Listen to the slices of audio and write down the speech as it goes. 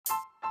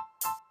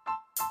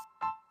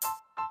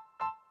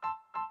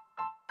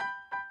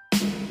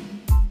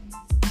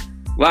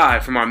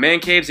Live from our man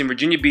caves in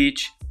Virginia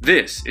Beach,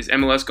 this is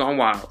MLS Gone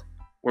Wild,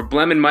 where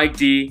Blem and Mike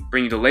D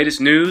bring you the latest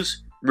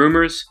news,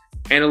 rumors,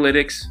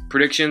 analytics,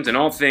 predictions, and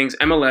all things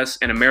MLS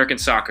and American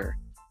soccer.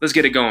 Let's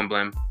get it going,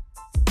 Blem.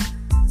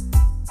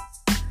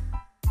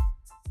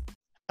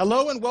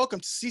 Hello and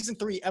welcome to Season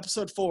 3,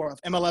 Episode 4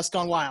 of MLS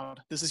Gone Wild.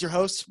 This is your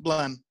host,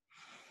 Blem.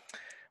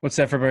 What's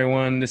up,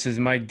 everyone? This is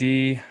Mike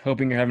D.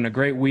 Hoping you're having a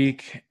great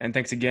week, and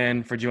thanks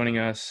again for joining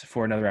us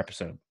for another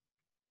episode.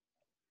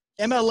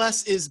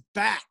 MLS is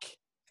back.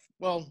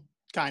 Well,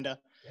 kinda.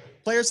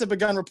 Players have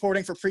begun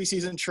reporting for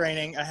preseason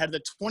training ahead of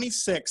the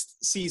 26th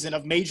season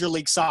of Major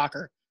League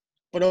Soccer.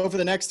 But over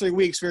the next 3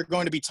 weeks, we're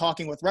going to be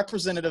talking with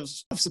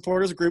representatives of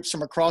supporters groups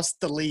from across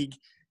the league.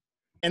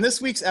 In this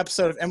week's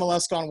episode of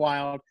MLS Gone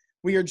Wild,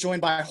 we are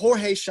joined by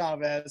Jorge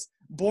Chavez,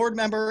 board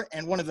member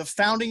and one of the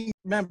founding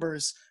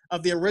members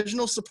of the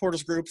original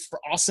supporters group for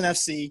Austin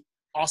FC,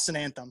 Austin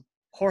Anthem.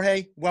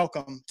 Jorge,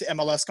 welcome to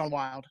MLS Gone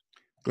Wild.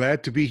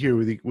 Glad to be here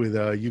with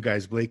you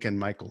guys, Blake and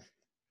Michael.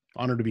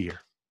 Honored to be here.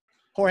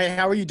 Jorge,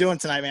 how are you doing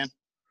tonight, man?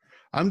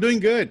 I'm doing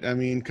good. I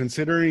mean,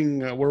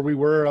 considering where we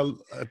were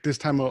at this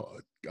time a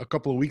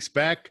couple of weeks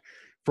back,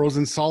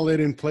 frozen solid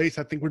in place,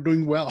 I think we're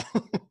doing well.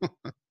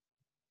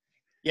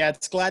 Yeah,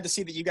 it's glad to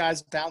see that you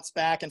guys bounced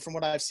back. And from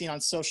what I've seen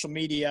on social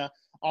media,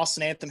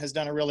 Austin Anthem has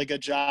done a really good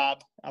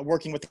job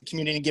working with the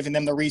community and giving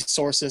them the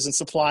resources and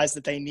supplies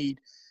that they need.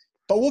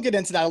 But we'll get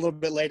into that a little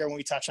bit later when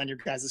we touch on your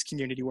guys'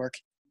 community work.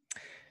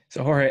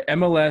 So, Jorge,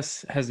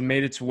 MLS has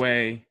made its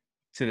way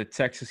to the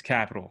Texas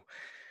Capitol.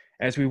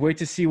 As we wait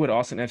to see what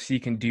Austin FC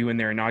can do in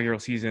their inaugural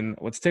season,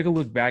 let's take a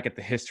look back at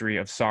the history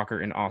of soccer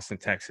in Austin,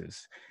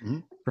 Texas. Mm-hmm.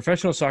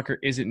 Professional soccer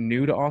isn't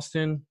new to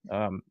Austin.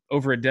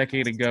 Over a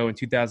decade ago, in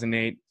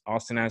 2008,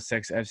 Austin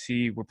Aztecs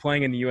FC were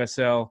playing in the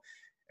USL,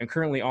 and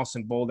currently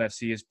Austin Bold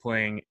FC is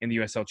playing in the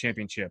USL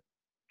Championship.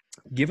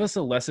 Give us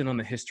a lesson on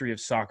the history of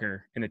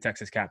soccer in the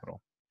Texas Capitol.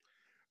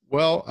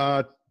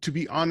 Well, to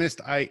be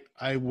honest, I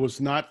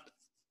was not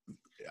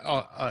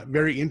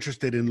very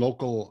interested in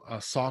local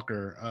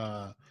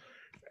soccer.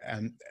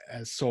 And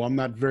so I'm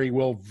not very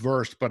well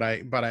versed, but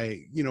I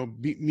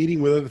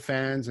meeting with other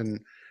fans, and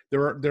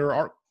there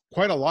are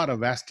quite a lot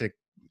of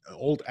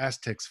old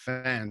Aztecs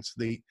fans.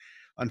 They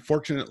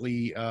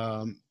unfortunately,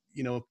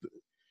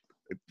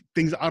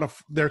 things out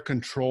of their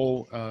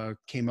control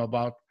came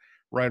about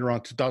right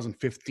around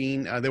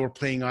 2015. They were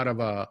playing out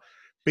of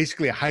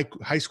basically a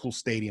high school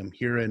stadium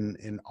here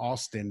in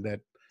Austin that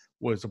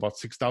was about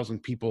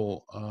 6,000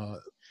 people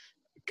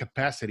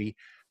capacity.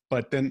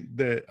 But then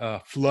the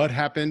flood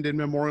happened in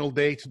Memorial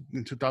Day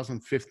in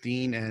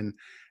 2015, and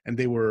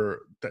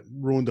that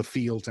ruined the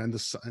fields and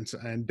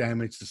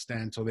damaged the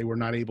stand, so they were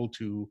not able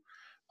to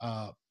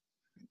have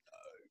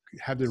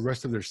the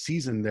rest of their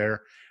season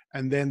there.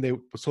 And then they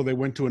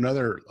went to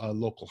another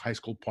local high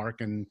school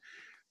park, and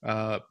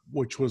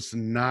which was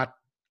not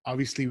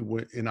obviously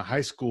in a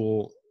high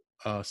school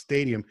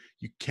stadium.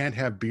 You can't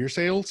have beer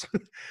sales,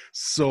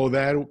 so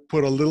that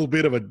put a little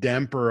bit of a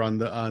damper on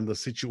the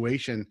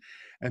situation.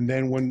 And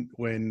then when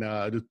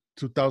the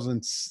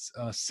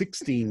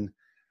 2016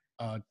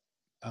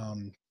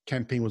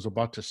 campaign was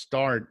about to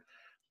start,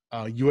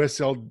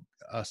 USL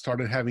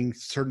started having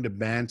certain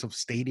demands of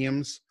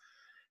stadiums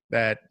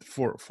that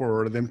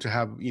for them to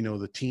have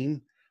a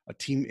team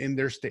in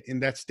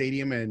that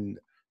stadium, and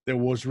there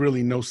was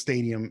really no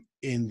stadium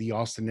in the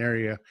Austin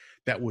area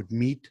that would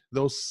meet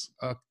those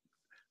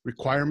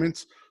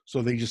requirements.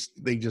 So they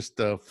just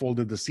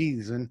folded the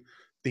season,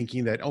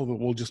 thinking that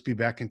we'll just be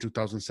back in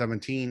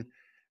 2017.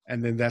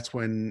 And then that's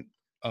when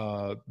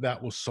that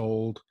was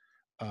sold.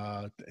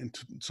 And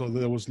so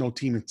there was no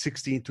team in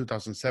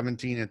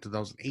 2017, and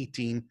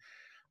 2018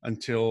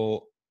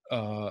 until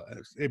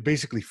it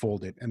basically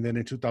folded. And then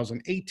in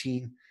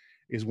 2018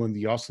 is when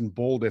the Austin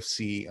Bold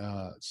FC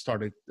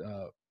started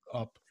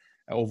up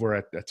over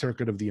at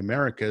Circuit of the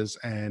Americas.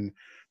 And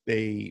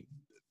they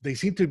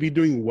seem to be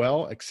doing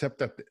well, except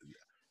that,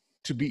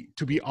 to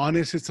be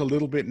honest, it's a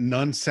little bit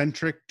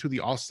non-centric to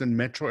the Austin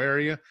metro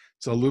area.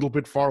 It's a little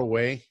bit far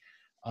away.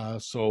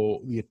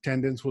 So the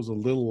attendance was a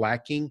little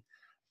lacking,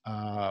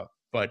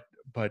 but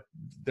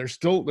they're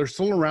still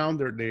around.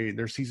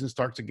 Their season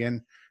starts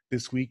again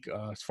this week.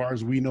 As far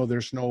as we know,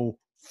 there's no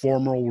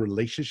formal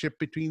relationship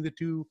between the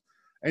two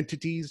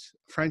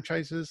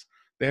franchises.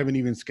 They haven't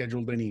even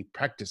scheduled any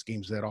practice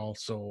games at all.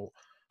 So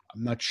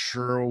I'm not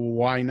sure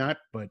why not,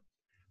 but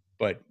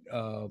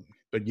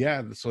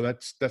yeah. So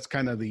that's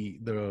kind of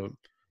the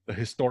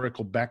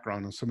historical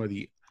background on some of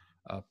the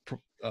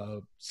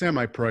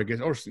semi-pro, I guess,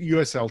 or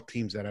USL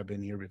teams that have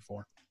been here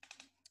before.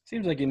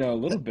 Seems like you know a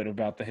little bit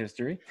about the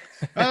history.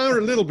 A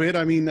little bit.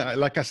 I mean,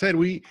 like I said,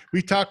 we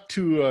talked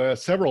to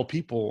several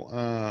people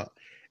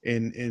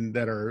in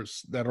that are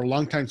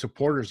longtime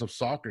supporters of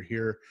soccer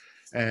here,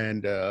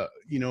 and the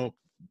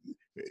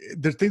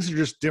things are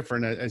just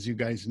different, as you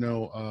guys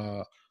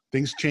know.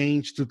 Things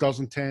changed.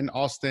 2010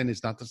 Austin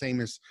is not the same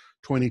as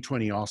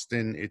 2020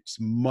 Austin. It's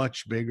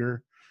much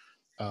bigger.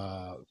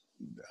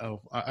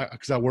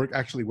 Because I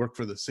actually work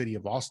for the city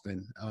of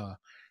Austin,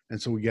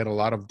 and so we get a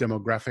lot of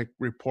demographic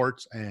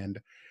reports. And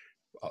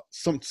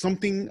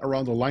something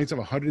around the lines of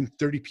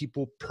 130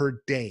 people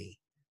per day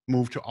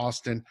move to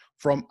Austin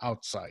from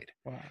outside.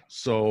 Wow.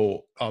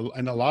 So,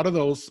 and a lot of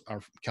those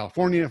are from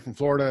California, from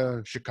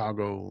Florida,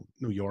 Chicago,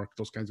 New York,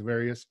 those kinds of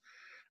areas.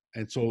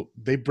 And so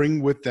they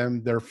bring with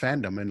them their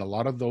fandom, and a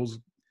lot of those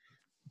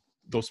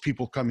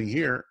people coming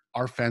here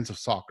are fans of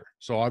soccer.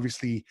 So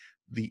obviously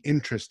the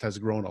interest has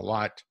grown a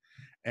lot,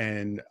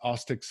 and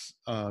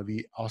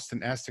the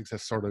Austin Aztecs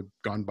has sort of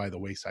gone by the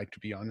wayside, to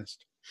be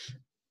honest.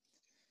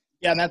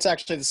 Yeah, and that's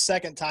actually the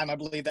second time I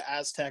believe the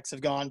Aztecs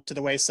have gone to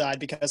the wayside,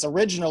 because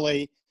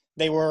originally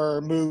they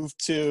were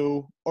moved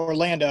to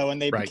Orlando and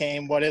they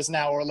became what is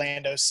now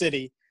Orlando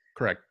City.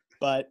 Correct.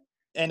 But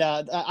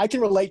I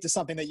can relate to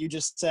something that you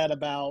just said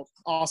about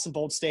Austin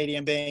Bolt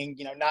Stadium being,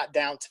 not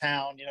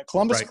downtown.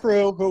 Columbus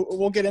Crew, who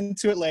we'll get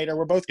into it later.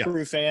 We're both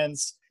Crew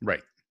fans.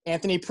 Right.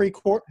 Anthony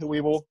Precourt, who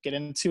we will get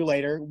into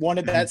later,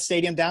 wanted that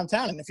stadium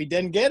downtown, and if he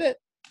didn't get it,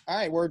 all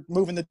right, we're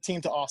moving the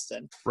team to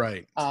Austin.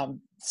 Right.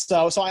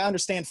 So I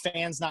understand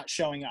fans not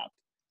showing up.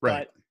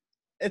 Right. But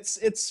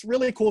it's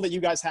really cool that you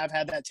guys have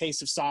had that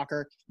taste of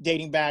soccer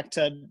dating back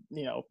to,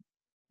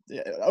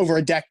 over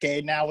a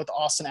decade now with the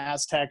Austin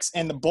Aztecs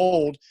and the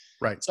Bold.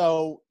 Right.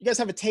 So you guys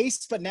have a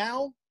taste, but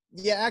now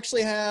you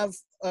actually have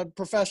a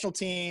professional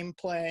team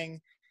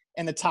playing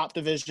in the top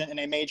division in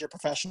a major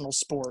professional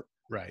sport.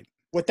 Right.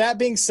 With that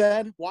being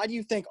said, why do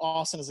you think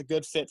Austin is a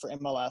good fit for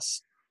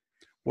MLS?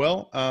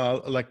 Well,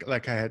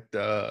 like I had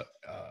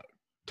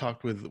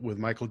talked with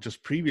Michael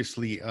just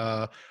previously,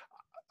 I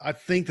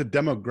think the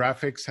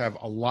demographics have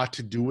a lot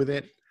to do with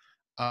it,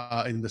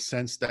 in the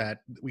sense that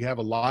we have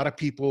a lot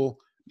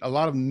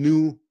of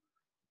new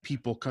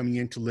people coming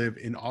in to live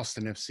in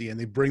Austin FC, and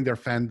they bring their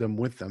fandom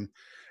with them,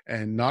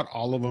 and not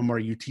all of them are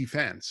UT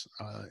fans.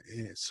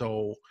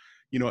 So,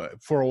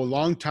 for a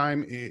long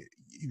time,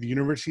 the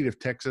University of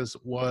Texas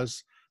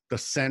was the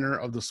center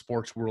of the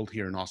sports world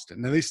here in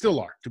Austin, and they still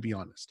are, to be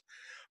honest.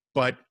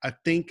 But I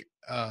think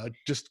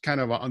just kind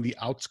of on the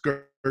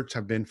outskirts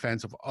have been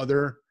fans of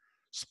other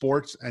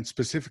sports, and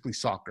specifically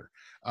soccer.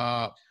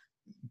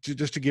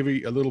 Just to give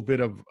you a little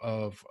bit of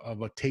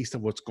a taste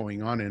of what's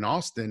going on in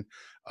Austin,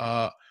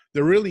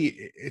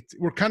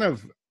 we're kind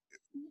of,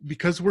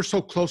 because we're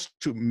so close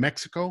to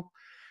Mexico,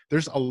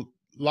 there's a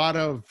lot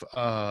of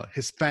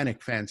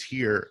Hispanic fans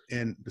here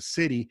in the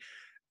city,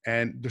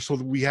 and so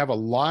we have a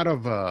lot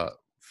of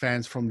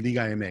fans from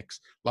Liga MX,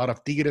 a lot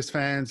of Tigres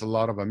fans, a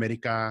lot of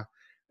America,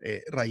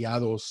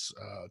 Rayados,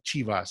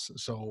 Chivas.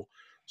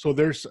 So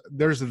there's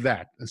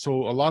that, and so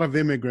a lot of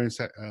immigrants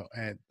that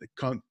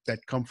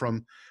come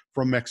from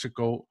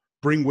Mexico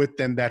bring with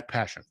them that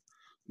passion.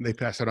 They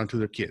pass it on to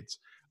their kids.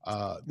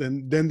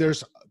 Then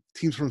there's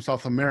teams from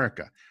South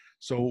America.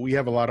 So we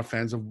have a lot of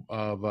fans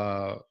of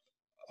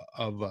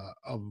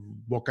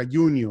Boca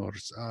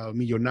Juniors,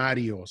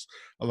 Millonarios,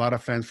 a lot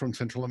of fans from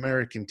Central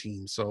American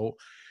teams. So,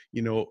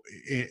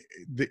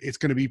 it's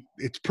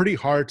pretty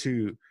hard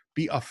to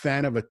be a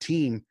fan of a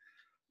team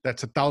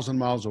that's 1,000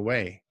 miles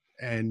away,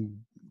 and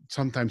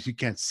sometimes you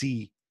can't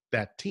see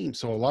that team.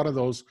 So a lot of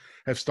those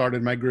have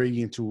started migrating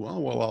into,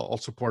 I'll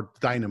support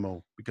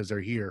Dynamo because they're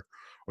here,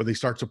 or they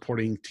start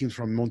supporting teams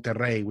from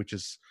Monterrey, which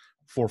is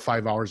 4 or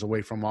 5 hours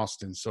away from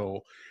Austin. So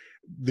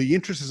the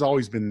interest has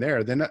always been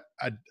there. Then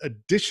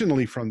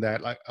additionally from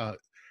that,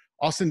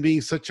 Austin being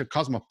such a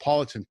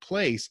cosmopolitan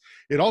place,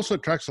 it also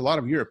attracts a lot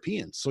of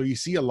Europeans. So you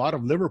see a lot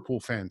of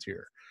Liverpool fans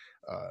here.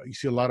 You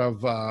see a lot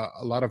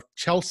of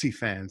Chelsea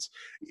fans.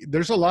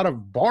 There's a lot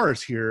of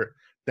bars here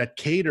that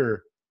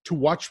cater to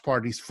watch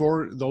parties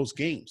for those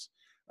games.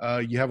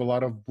 You have a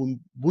lot of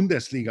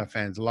Bundesliga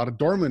fans, a lot of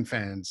Dortmund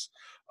fans,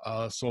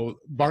 a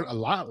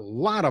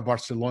lot of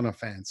Barcelona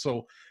fans.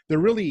 So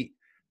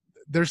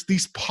there's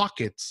these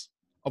pockets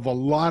of a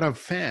lot of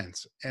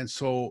fans, and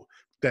so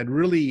that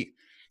really,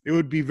 it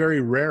would be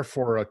very rare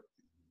for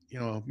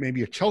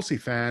maybe a Chelsea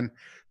fan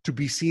to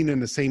be seen in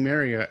the same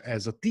area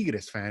as a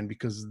Tigres fan,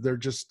 because they're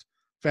just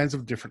fans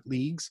of different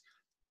leagues,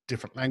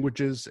 different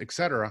languages,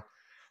 etc.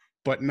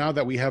 But now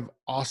that we have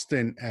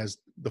Austin as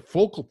the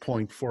focal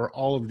point for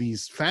all of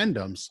these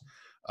fandoms,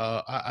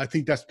 I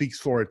think that speaks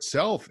for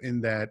itself,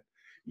 in that,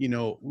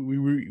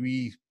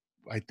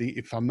 I think,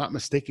 if I'm not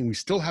mistaken, we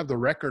still have the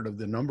record of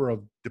the number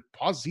of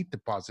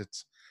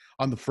deposits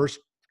on the first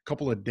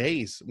couple of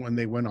days when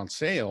they went on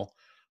sale.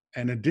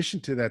 In addition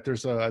to that,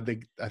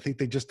 I think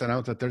they just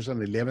announced that there's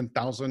an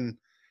 11,000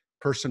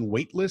 person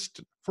wait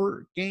list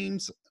for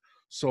games.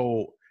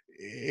 So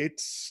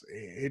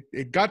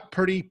it got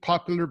pretty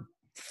popular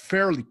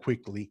fairly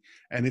quickly,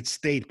 and it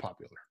stayed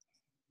popular.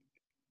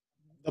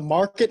 The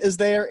market is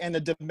there and the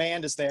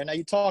demand is there. Now,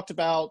 you talked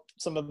about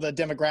some of the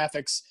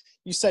demographics.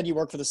 You said you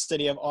work for the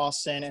city of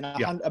Austin, and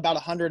about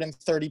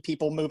 130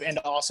 people move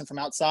into Austin from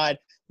outside.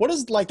 What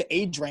is the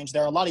age range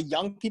there? Are a lot of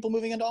young people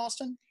moving into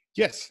Austin?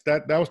 Yes,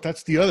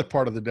 that's the other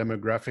part of the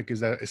demographic,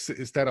 is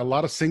that a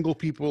lot of single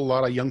people, a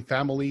lot of young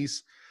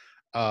families,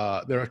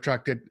 they're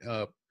attracted.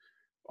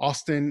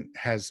 Austin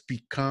has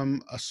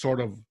become a sort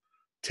of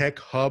tech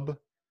hub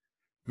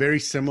very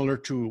similar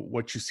to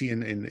what you see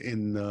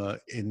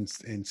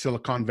in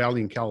Silicon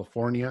Valley in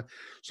California.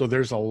 So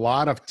there's a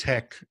lot of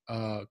tech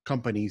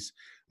companies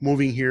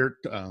moving here.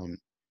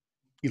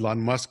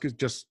 Elon Musk has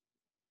just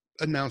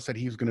announced that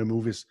he's going to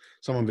move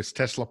some of his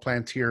Tesla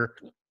plants here,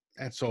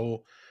 and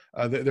so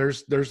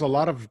there's a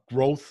lot of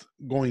growth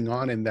going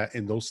on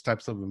in those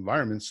types of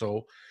environments.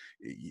 So,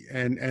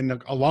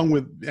 and along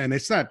with, and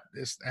it's not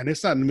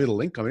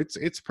middle income.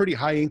 It's pretty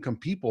high income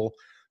people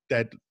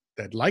that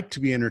like to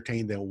be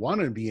entertained, that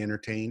want to be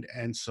entertained,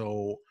 and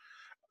so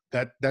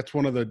that's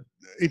one of the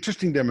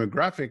interesting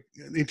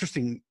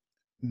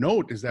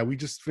note is that we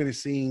just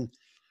finished seeing.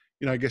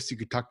 I guess you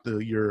could talk to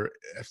your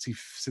FC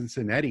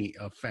Cincinnati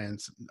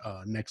fans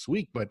next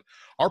week, but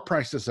our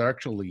prices are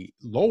actually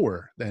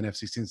lower than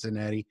FC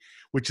Cincinnati,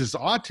 which is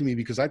odd to me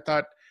because I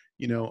thought,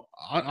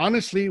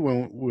 honestly,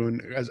 when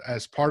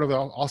as part of the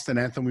Austin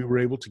Anthem, we were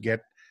able to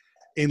get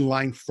in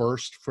line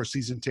first for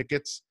season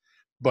tickets,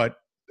 but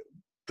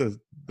the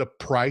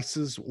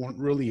prices weren't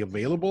really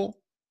available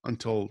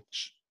until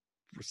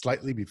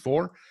slightly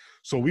before.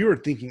 So we were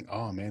thinking,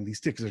 oh man,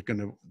 these tickets are going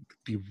to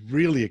be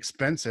really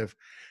expensive.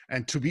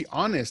 And to be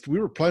honest, we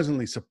were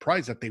pleasantly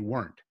surprised that they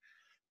weren't.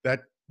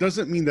 That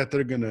doesn't mean that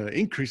they're going to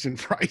increase in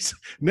price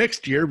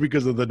next year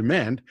because of the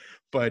demand.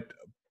 But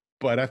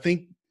I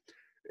think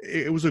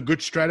it was a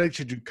good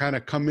strategy to kind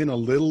of come in a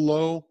little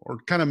low or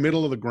kind of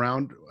middle of the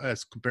ground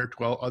as compared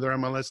to other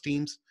MLS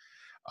teams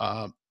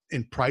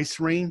in price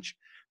range.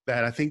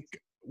 That I think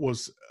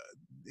was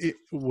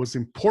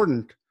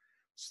important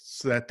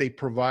so that they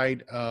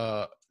provide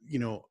a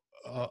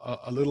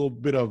little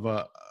bit of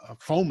a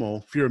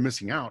FOMO, fear of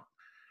missing out,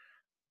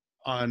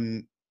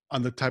 on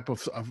the type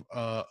of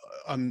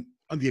on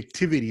the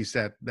activities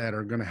that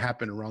are going to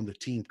happen around the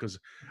team. Because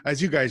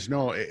as you guys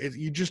know,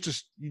 you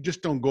just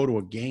don't go to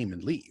a game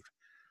and leave.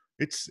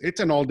 It's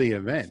an all day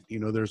event.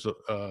 There's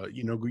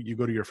you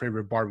go to your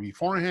favorite bar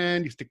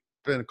beforehand. You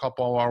spend a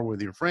couple of hours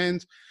with your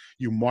friends.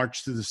 You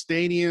march to the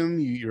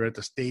stadium. You're at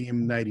the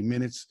stadium 90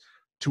 minutes.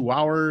 2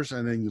 hours,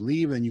 and then you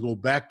leave, and you go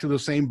back to the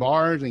same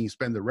bars, and you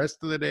spend the rest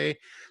of the day.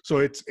 So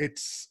it's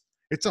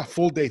a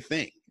full day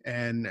thing,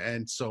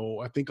 and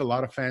so I think a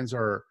lot of fans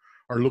are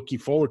looking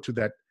forward to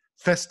that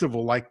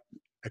festival like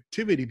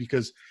activity,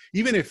 because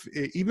even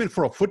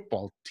for a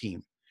football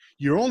team,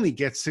 you only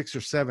get 6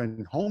 or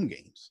 7 home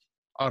games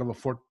out of a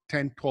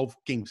 10-12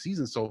 game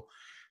season. So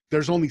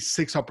there's only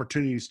 6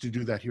 opportunities to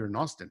do that here in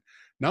Austin.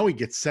 Now we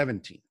get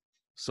 17.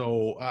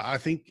 So I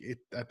think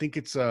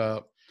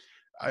the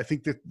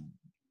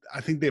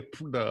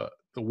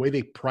way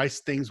they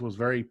priced things was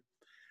very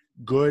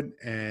good,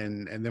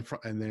 and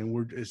then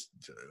we're just,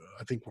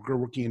 I think we're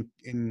working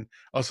in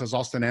us as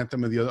Austin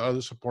Anthem and the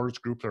other supporters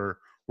groups are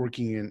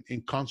working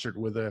in concert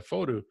with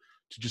FO to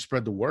just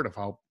spread the word of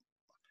how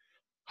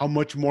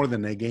much more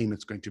than a game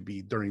it's going to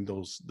be during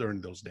those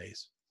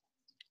days.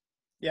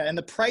 Yeah, and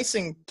the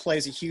pricing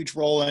plays a huge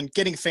role in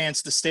getting fans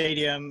to the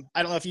stadium.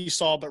 I don't know if you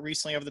saw, but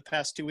recently over the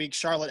past 2 weeks,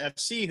 Charlotte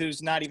FC,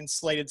 who's not even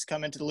slated to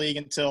come into the league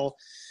until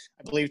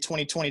I believe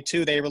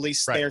 2022, they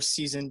released their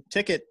season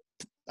ticket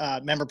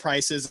member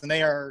prices, and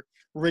they are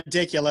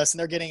ridiculous, and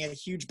they're getting a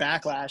huge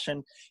backlash.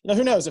 And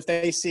who knows, if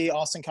they see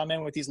Austin come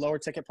in with these lower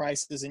ticket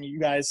prices, and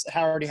you guys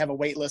already have a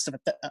wait list of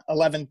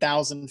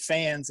 11,000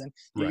 fans, and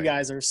you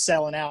guys are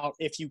selling out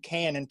if you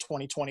can in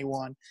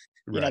 2021.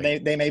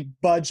 They may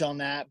budge on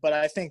that, but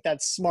I think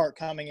that's smart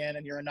coming in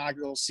your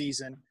inaugural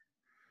season.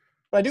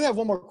 But I do have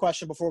one more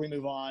question before we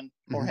move on,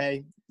 Jorge.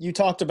 Mm-hmm. You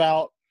talked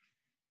about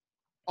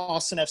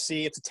Austin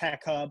FC; it's a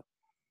tech hub.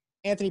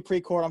 Anthony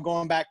Precourt, I'm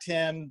going back to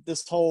him.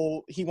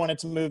 He wanted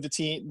to move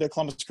the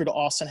Columbus Crew to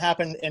Austin,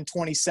 happened in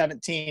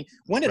 2017.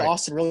 When did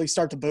Austin really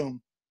start to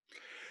boom?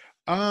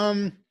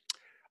 I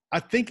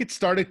think it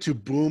started to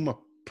boom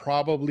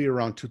probably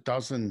around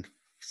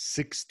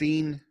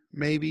 2016,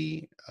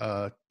 maybe.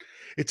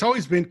 It's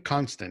always been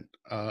constant.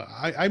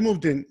 I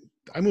moved to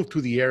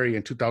the area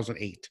in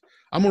 2008.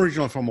 I'm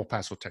originally from El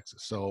Paso,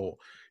 Texas. So,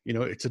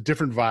 it's a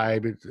different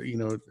vibe. It's,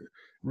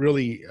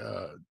 really,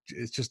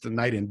 it's just a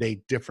night and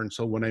day difference.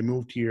 So when I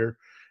moved here,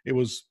 it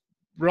was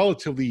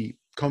relatively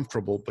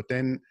comfortable. But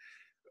then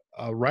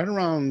right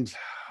around,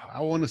 I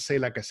want to say,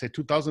 like I said,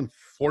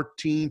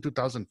 2014,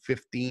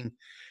 2015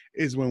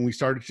 is when we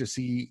started to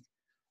see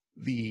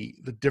the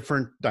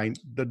different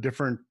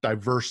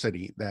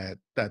diversity that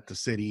the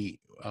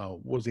city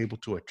was able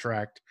to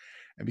attract.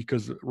 And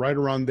because right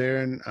around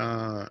there, we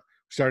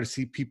started to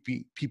see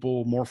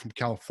people more from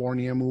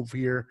California move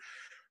here,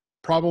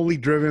 probably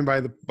driven by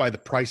the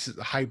prices,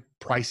 the high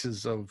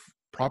prices of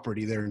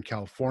property there in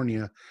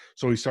California.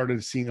 So we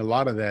started seeing a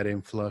lot of that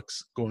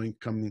influx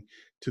coming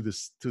to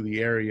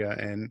the area,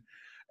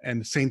 and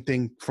the same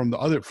thing from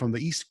the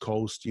East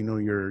Coast.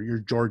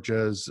 Your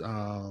Georgias,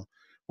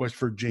 West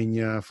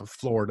Virginia,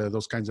 Florida,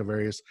 those kinds of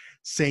areas.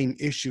 Same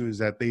issues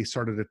that they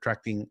started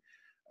attracting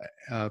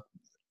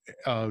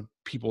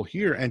people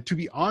here. And to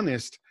be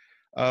honest,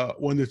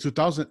 when the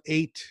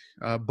 2008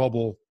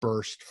 bubble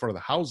burst for the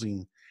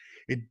housing,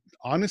 it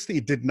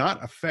did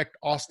not affect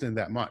Austin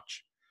that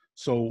much.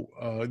 So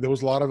there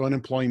was a lot of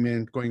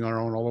unemployment going on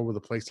all over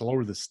the place, all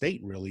over the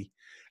state, really,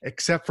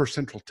 except for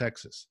Central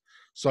Texas.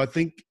 So I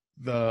think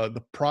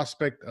the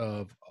prospect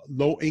of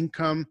low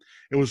income,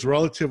 it was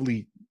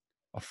relatively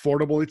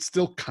affordable. It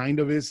still kind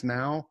of is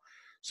now.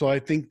 So I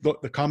think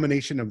the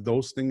combination of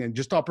those things and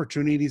just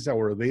opportunities that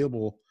were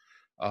available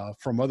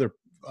from other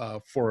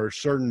for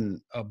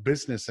certain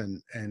business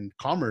and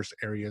commerce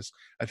areas,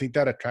 I think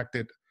that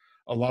attracted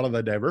a lot of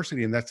the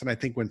diversity. And I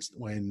think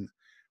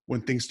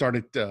when things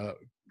started,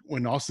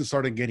 when Austin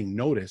started getting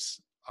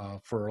notice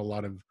from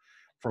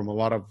a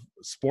lot of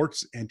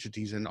sports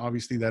entities, and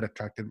obviously that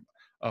attracted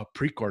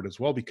Precourt as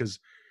well, because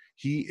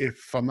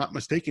if I'm not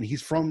mistaken,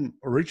 he's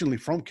originally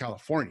from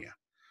California.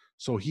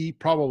 So he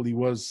probably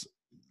was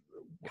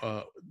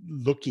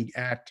looking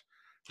at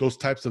those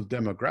types of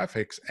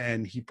demographics,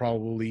 and he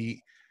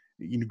probably,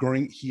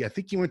 I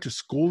think he went to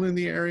school in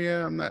the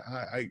area.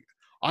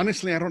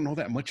 Honestly, I don't know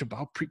that much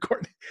about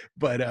Precourt,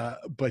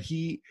 but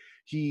he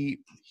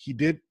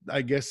did,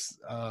 I guess,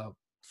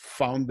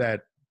 found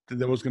that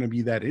there was going to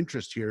be that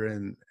interest here,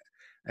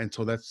 and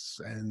so that's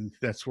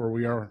where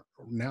we are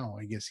now.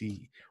 I guess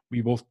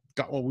we both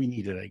got what we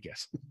needed, I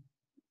guess.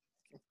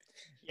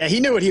 Yeah,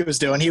 he knew what he was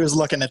doing. He was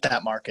looking at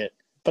that market.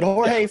 But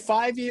Jorge,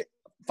 5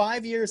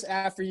 years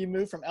after you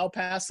moved from El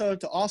Paso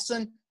to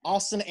Austin,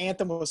 Austin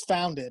Anthem was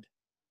founded.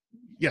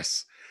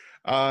 Yes,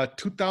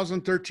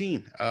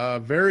 2013.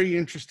 Very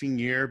interesting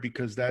year,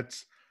 because I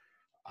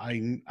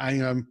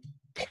am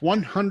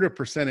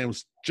 100%. It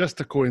was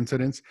just a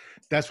coincidence.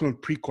 That's when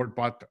Precourt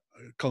bought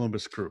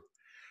Columbus Crew.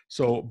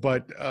 So,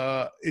 but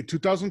in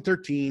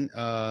 2013,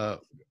 a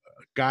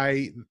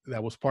guy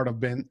that was part of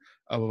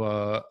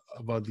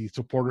the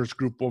supporters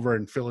group over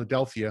in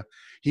Philadelphia,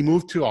 he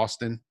moved to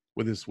Austin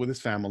with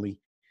his family,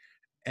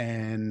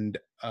 and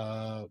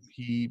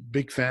he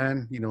big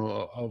fan,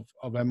 of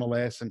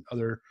MLS and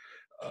other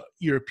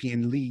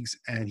European leagues,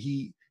 and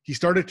he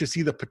started to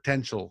see the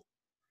potential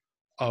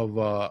of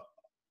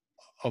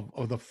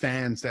the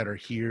fans that are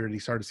here, and he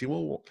started to see,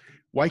 well,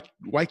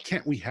 why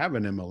can't we have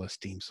an MLS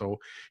team? So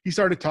he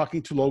started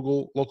talking to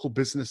local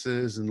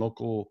businesses and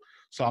local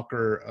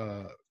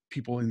soccer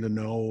people in the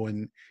know,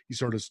 and he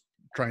started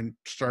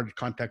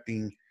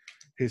contacting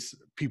his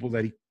people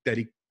that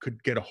he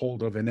could get a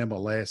hold of in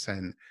MLS,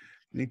 and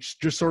it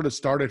just sort of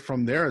started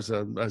from there as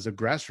a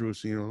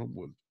grassroots,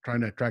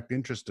 trying to attract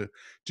interest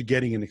to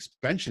getting an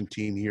expansion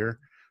team here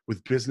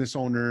with business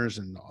owners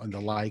and the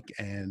like,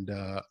 and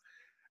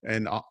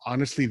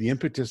honestly, the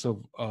impetus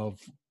of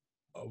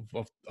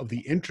the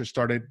interest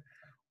started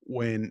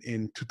when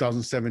in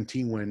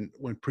 2017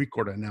 when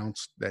Precourt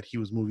announced that he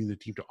was moving the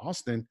team to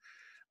Austin.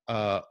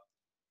 The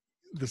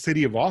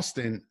city of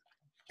Austin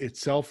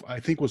itself, I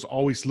think, was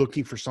always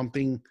looking for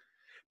something.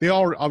 They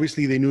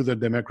knew the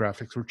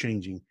demographics were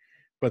changing,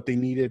 but they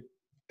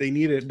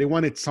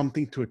wanted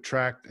something to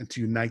attract and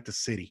to unite the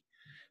city,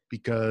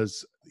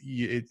 because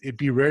it'd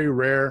be very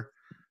rare.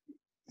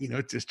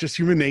 It's just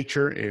human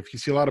nature. If you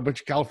see a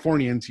bunch of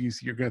Californians,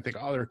 you're going to think,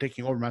 oh, they're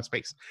taking over my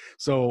space.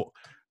 So,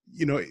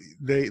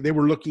 they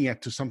were looking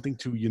to something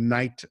to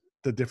unite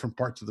the different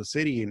parts of the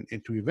city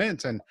into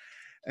events. And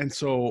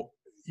so,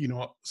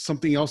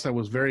 something else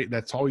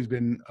that's always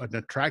been an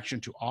attraction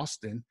to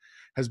Austin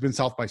has been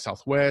South by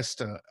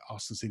Southwest,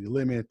 Austin City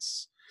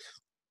Limits,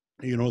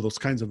 those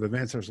kinds of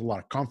events. There's a lot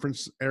of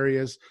conference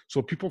areas.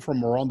 So people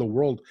from around the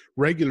world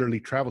regularly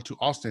travel to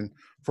Austin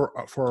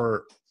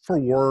for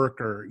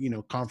work or,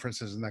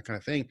 conferences and that kind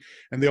of thing.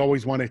 And they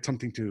always wanted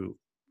something to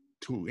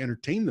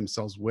entertain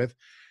themselves with.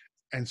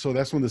 And so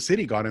that's when the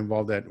city got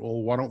involved, that,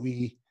 well, why don't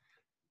we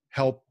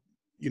help,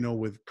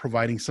 with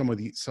providing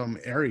some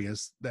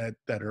areas that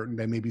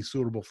may be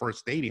suitable for a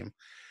stadium.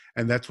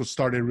 And that's what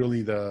started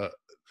really the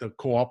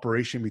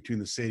cooperation between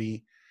the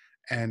city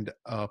and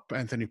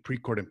Anthony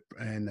Precourt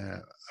and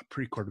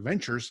Precourt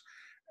Ventures.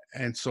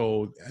 And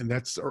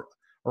that's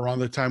around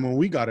the time when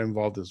we got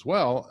involved as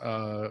well,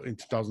 in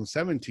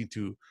 2017,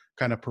 to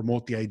kind of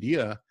promote the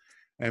idea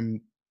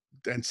and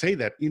say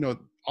that,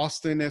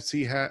 Austin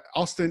FC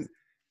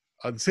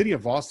the city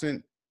of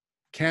Austin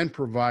can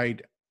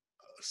provide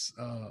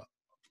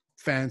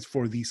fans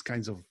for these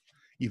kinds of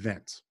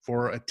events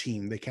for a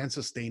team. They can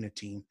sustain a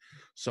team.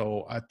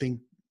 So I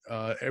think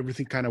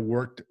everything kind of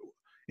worked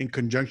in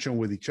conjunction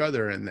with each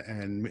other,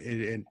 and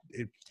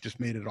it just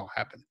made it all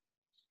happen.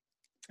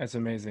 That's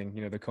amazing.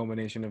 The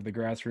culmination of the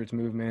grassroots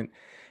movement,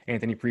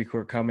 Anthony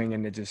Precourt coming,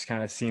 and it just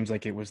kind of seems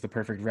like it was the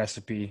perfect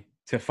recipe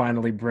to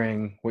finally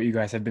bring what you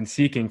guys have been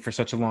seeking for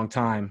such a long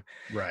time.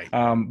 Right.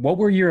 What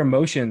were your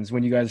emotions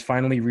when you guys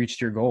finally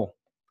reached your goal?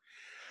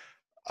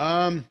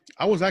 I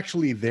was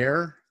actually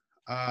there.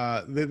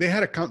 They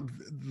had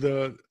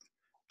the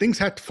things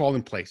had to fall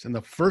in place, and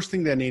the first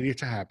thing that needed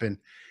to happen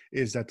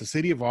is that the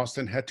city of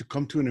Austin had to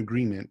come to an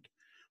agreement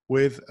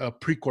with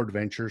Precourt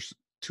Ventures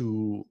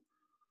to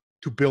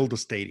build a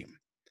stadium.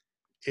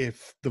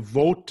 If the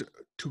vote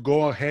to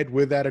go ahead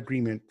with that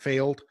agreement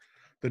failed,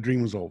 the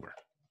dream was over.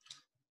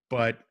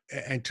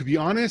 And to be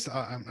honest,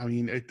 I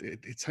mean,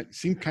 it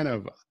seemed kind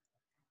of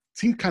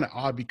seemed kind of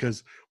odd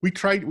because we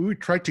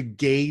would try to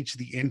gauge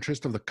the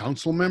interest of the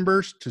council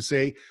members to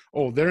say,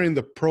 oh, they're in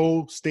the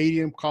pro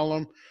stadium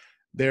column,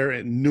 they're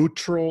in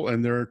neutral,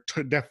 and they're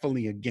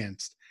definitely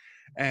against.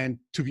 And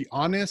to be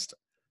honest,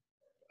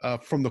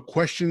 from the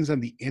questions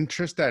and the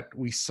interest that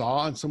we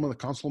saw in some of the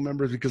council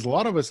members, because a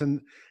lot of us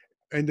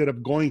ended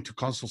up going to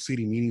council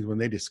city meetings when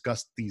they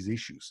discussed these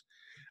issues,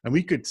 and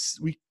we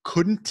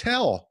couldn't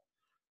tell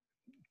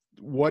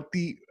which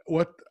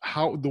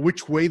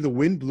way the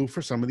wind blew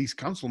for some of these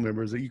council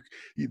members. That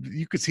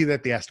you could see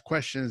that they asked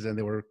questions, and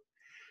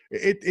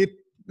it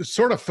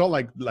sort of felt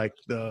like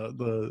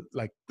the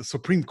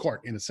Supreme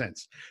Court, in a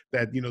sense,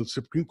 that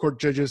Supreme Court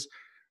judges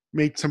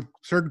made some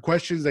certain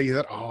questions that you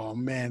thought, oh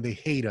man, they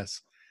hate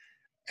us.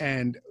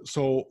 And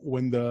so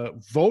when the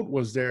vote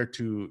was there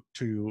to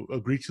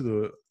agree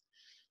to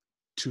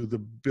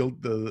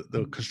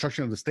the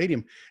construction of the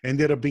stadium,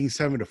 ended up being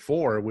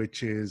 7-4,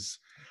 which is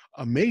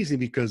amazing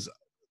because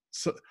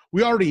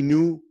we already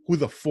knew who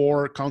the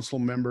 4 council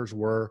members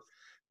were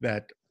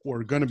that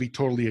were going to be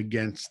totally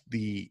against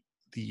the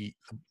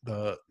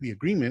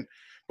agreement,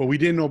 but we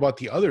didn't know about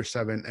the other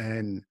 7,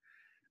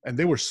 and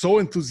they were so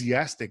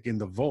enthusiastic in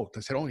the vote.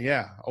 They said, "Oh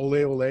yeah,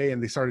 ole ole,"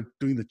 and they started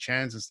doing the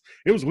chants.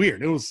 It was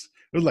weird. It was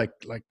like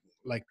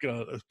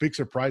a big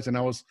surprise, and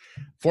I was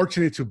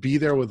fortunate to be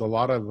there with a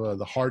lot of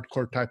the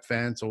hardcore type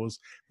fans. So it was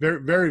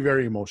very, very,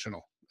 very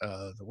emotional.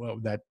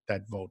 That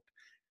vote.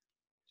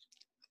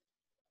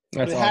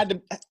 That's but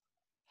it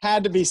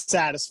had to be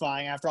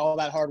satisfying after all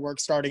that hard work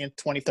starting in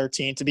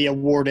 2013 to be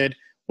awarded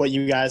what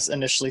you guys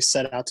initially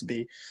set out to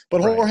be.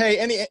 But Right.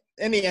 Jorge,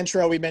 in the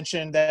intro, we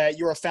mentioned that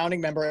you're a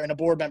founding member and a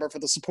board member for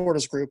the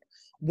supporters group.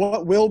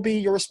 What will be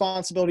your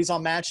responsibilities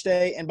on match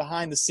day and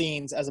behind the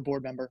scenes as a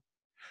board member?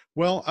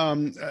 Well,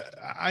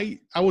 I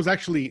was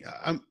actually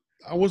I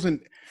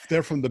wasn't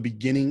there from the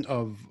beginning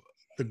of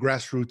the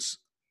grassroots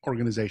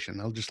organization.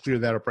 I'll just clear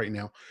that up right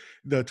now.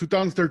 The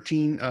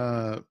 2013,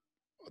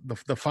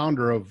 the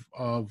founder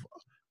of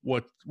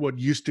what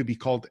used to be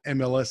called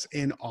MLS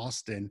in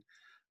Austin.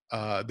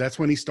 That's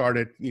when he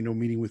started,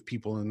 meeting with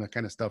people and that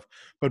kind of stuff.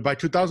 But by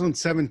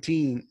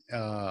 2017,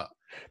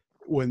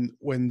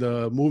 when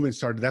the movement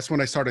started, that's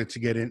when I started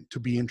to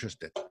be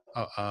interested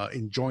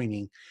in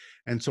joining.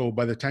 And so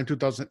by the time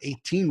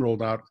 2018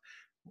 rolled out,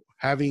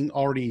 having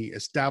already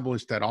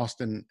established that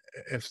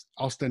if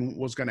Austin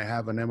was going to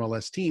have an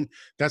MLS team,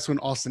 that's when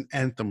Austin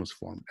Anthem was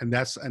formed.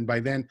 And by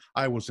then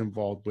I was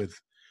involved with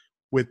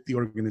the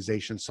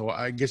organization. So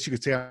I guess you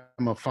could say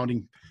I'm a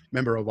founding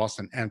member of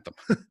Austin Anthem.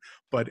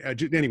 But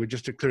anyway,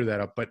 just to clear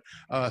that up. But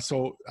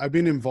so I've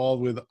been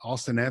involved with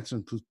Austin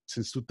Anthem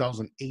since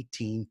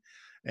 2018.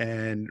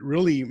 And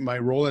really my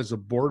role as a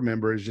board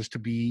member is just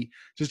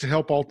to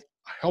help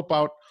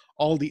out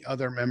all the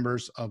other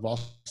members of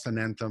Austin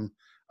Anthem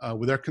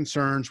with their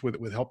concerns,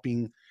 with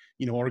helping,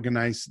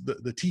 organize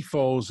the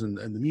TIFOs and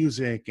the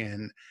music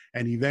and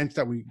events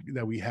that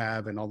we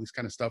have and all this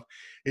kind of stuff.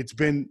 It's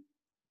been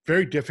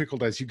very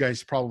difficult, as you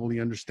guys probably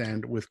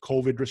understand, with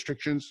COVID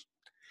restrictions.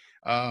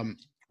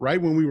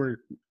 Right when we were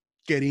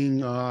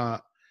getting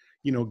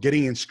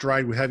in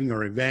stride with having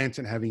our events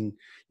and having,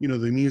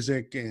 the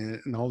music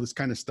and all this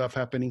kind of stuff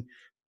happening,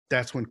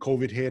 that's when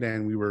COVID hit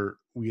and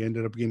we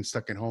ended up getting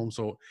stuck at home.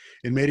 So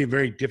it made it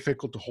very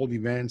difficult to hold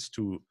events,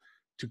 to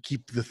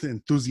keep the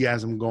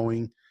enthusiasm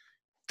going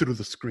through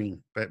the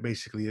screen. But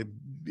basically,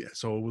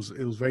 so it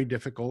was very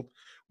difficult.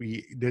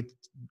 We did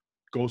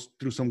go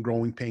through some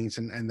growing pains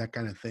and that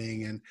kind of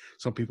thing. And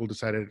some people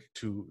decided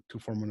to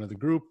form another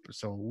group.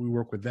 So we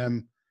work with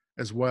them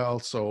as well.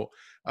 So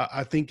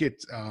I think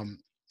it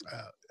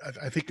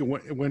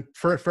went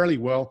fairly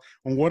well.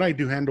 And what I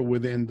do handle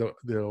within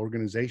the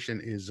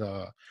organization is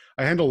I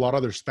handle a lot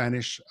of their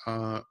Spanish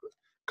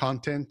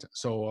content.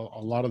 So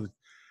a lot of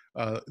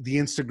the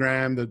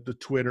Instagram, the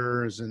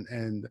Twitters,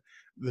 and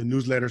the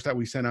newsletters that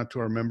we send out to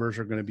our members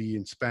are going to be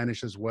in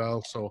Spanish as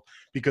well. So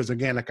because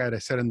again, like I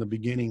said in the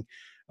beginning,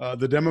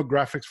 the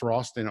demographics for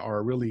Austin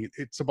are really,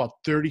 it's about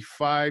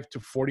 35 to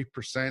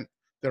 40%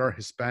 that are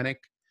Hispanic.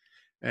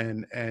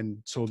 And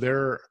so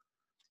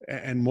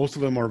and most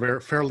of them are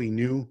fairly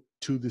new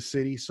to the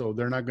city. So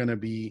they're not going to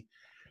be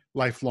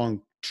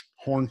lifelong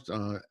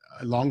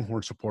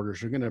Longhorn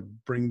supporters. They're going to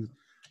bring,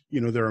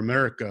 their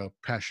America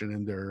passion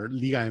and their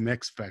Liga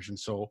MX passion.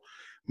 So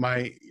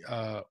my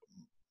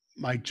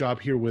job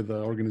here with the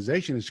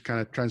organization is to kind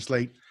of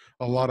translate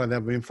a lot of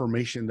that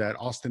information that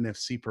Austin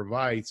FC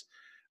provides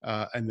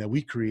and that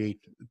we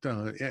create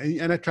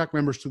and attract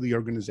members to the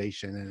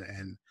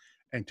organization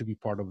and to be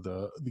part of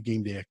the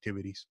game day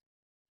activities.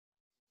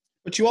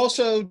 But you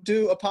also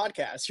do a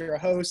podcast. You're a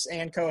host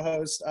and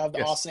co-host of the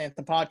Yes. Austin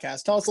Anthem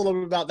podcast. Tell us a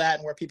little bit about that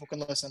and where people can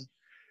listen.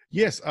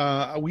 Yes,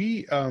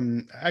 we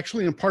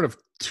actually are part of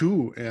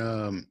two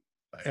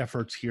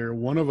efforts here.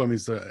 One of them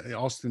is the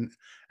Austin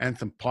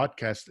Anthem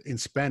podcast in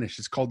Spanish.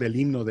 It's called El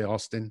Himno de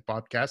Austin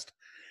podcast.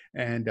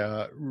 And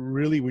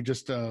really, we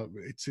just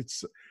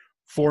it's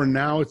for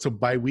now it's a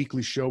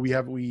bi-weekly show.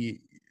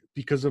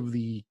 Because of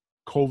the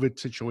COVID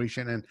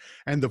situation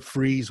and the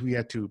freeze, we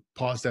had to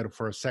pause that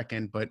for a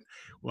second, but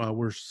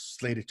we're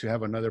slated to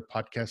have another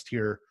podcast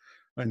here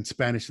in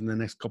Spanish in the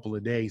next couple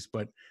of days.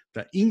 But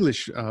the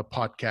English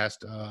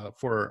podcast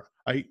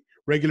I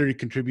regularly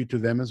contribute to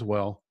them as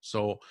well.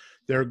 So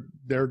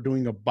they're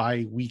doing a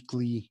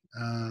bi-weekly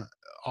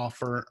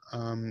offer.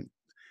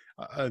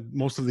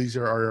 Most of these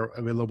are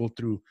available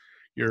through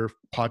your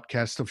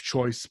podcast of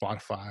choice,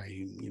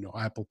 Spotify,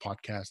 Apple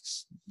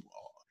Podcasts.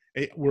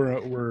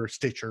 We're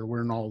Stitcher.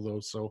 We're in all of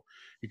those, so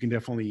you can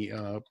definitely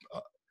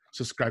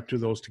subscribe to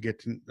those to get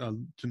to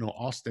know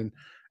Austin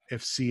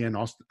FC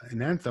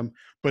and Anthem.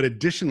 But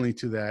additionally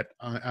to that,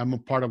 I'm a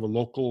part of a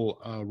local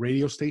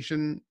radio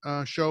station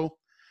show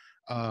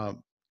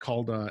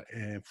called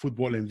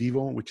Fútbol en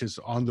Vivo, which is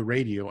on the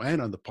radio and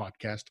on the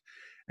podcast.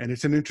 And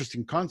it's an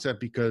interesting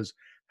concept because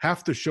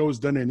half the show is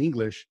done in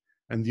English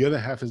and the other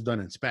half is done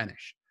in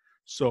Spanish.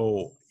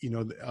 So,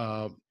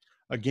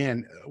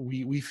 again,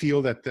 we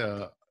feel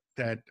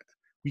that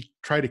we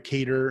try to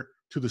cater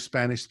to the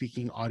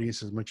Spanish-speaking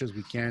audience as much as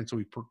we can. So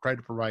we try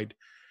to provide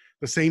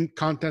the same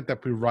content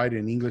that we provide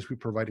in English, we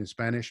provide in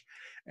Spanish.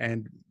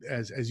 And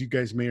as you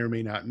guys may or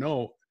may not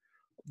know,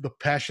 the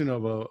passion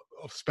of a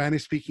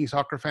Spanish-speaking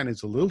soccer fan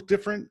is a little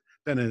different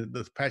than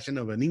the passion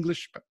of an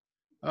English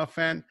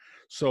fan.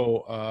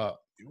 So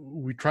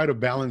we try to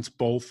balance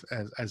both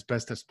as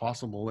best as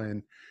possible.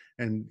 And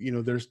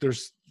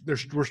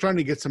we're starting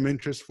to get some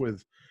interest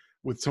with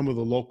some of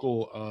the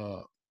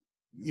local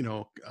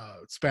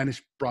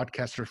Spanish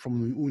broadcasters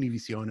from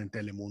Univision and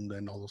Telemundo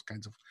and all those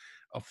kinds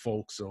of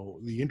folks. So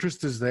the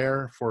interest is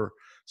there for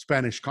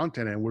Spanish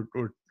content, and we're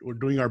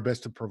doing our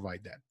best to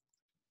provide that.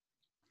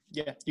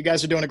 Yeah, you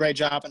guys are doing a great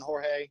job, and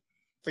Jorge,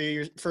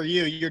 for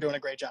you, you're doing a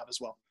great job as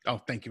well. Oh,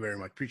 thank you very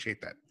much.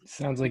 Appreciate that.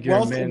 Sounds like you're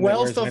a man that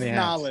wears of many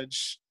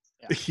knowledge.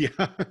 Yeah.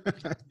 Yeah.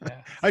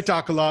 I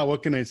talk a lot.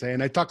 What can I say?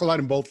 And I talk a lot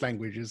in both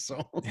languages.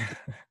 So.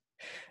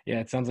 Yeah,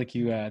 it sounds like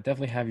you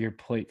definitely have your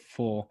plate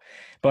full.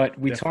 But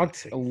we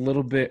talked a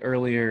little bit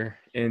earlier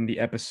in the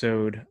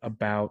episode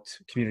about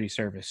community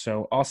service.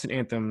 So Austin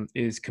Anthem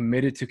is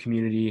committed to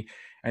community,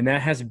 and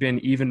that has been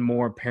even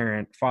more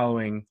apparent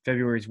following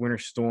February's winter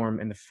storm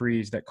and the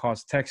freeze that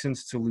caused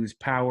Texans to lose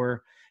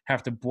power,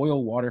 have to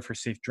boil water for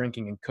safe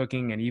drinking and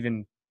cooking, and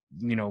even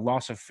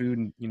loss of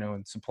food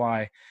and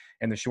supply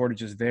and the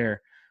shortages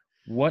there.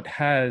 What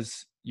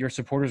has your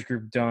supporters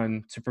group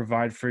done to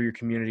provide for your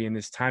community in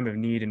this time of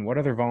need, and what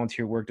other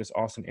volunteer work does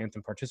Austin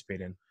Anthem participate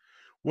in?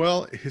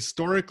 Well,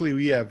 historically,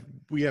 we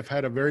have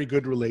had a very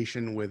good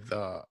relation with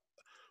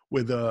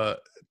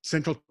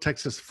Central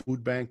Texas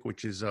Food Bank,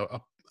 which is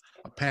a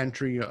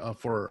pantry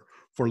for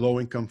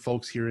low-income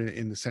folks here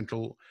in the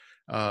central,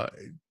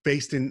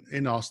 based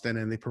in Austin,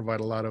 and they provide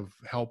a lot of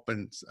help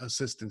and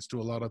assistance to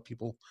a lot of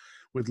people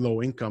with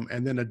low income.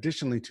 And then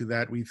additionally to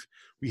that, we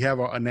have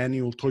an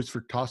annual Toys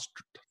for Tots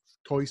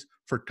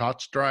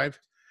drive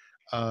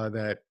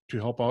that to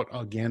help out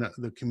again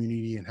the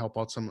community and help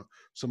out some of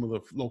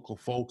the local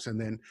folks. And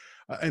then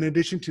in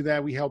addition to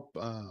that, we've helped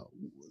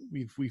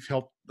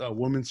a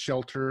women's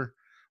shelter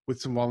with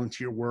some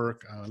volunteer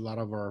work. A lot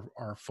of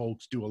our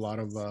folks do a lot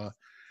of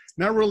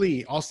not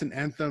really Austin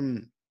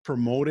Anthem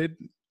promoted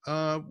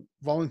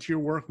volunteer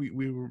work. We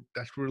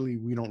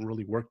don't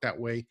really work that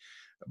way,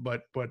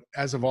 but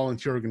as a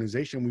volunteer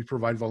organization, we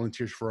provide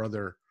volunteers for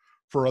other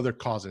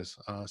causes.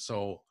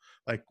 So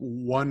like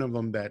one of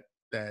them that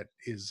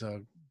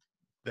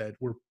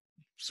we're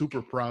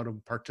super proud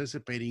of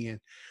participating in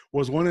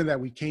was one that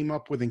we came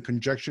up with in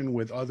conjunction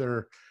with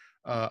other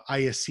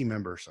ISC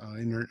members.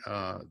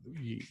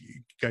 You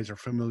guys are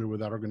familiar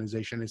with that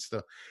organization.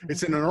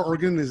 It's an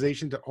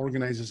organization that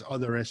organizes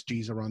other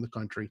SGs around the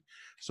country.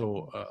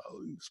 So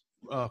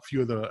a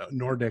few of the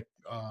Nordic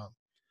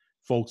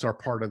folks are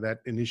part of that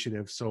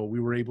initiative. So we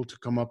were able to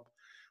come up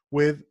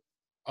with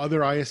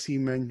other ISC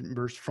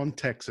members from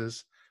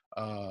Texas,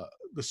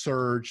 the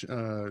Surge,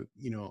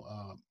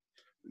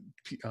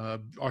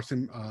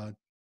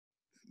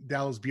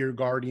 Dallas Beer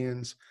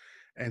Guardians,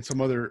 and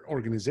some other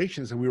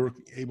organizations, and we were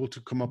able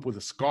to come up with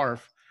a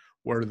scarf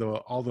where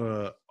all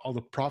the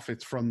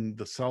profits from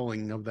the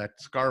selling of that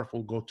scarf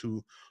will go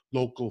to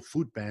local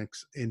food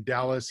banks in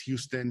Dallas,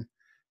 Houston,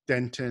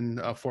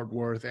 Denton, Fort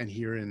Worth, and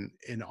here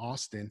in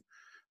Austin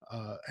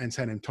and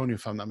San Antonio,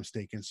 if I'm not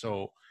mistaken.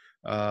 So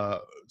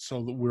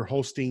we're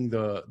hosting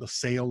the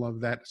sale of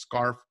that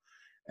scarf,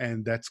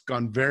 and that's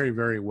gone very,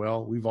 very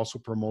well. We've also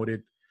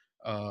promoted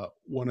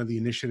one of the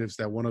initiatives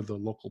that one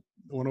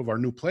of our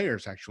new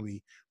players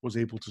actually was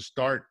able to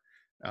start.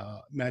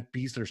 Matt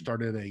Beasler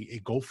started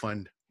a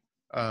GoFund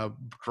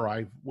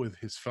drive with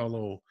his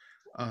fellow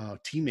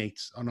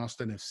teammates on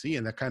Austin FC,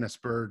 and that kind of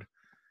spurred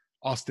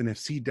Austin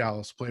FC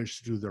Dallas players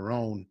to do their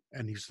own,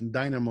 and Houston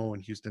Dynamo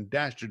and Houston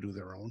Dash to do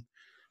their own.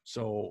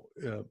 So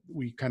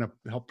we kind of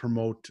help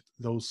promote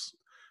those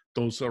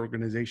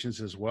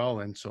organizations as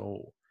well. And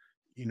so,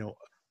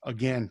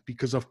 again,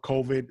 because of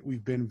COVID,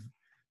 we've been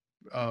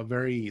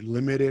very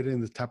limited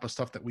in the type of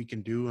stuff that we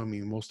can do. I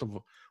mean, most of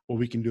what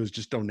we can do is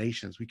just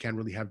donations. We can't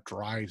really have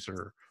drives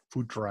or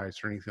food drives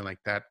or anything like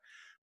that.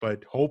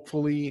 but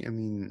hopefully, I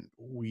mean,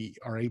 we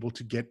are able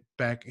to get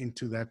back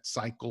into that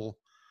cycle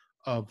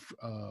of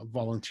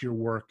volunteer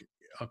work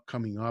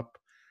coming up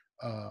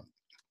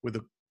with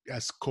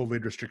as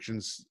COVID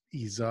restrictions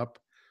ease up.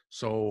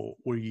 So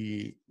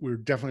we're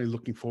definitely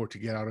looking forward to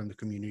get out in the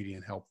community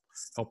and help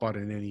out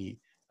in any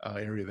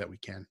area that we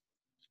can.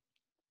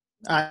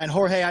 And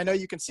Jorge, I know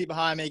you can see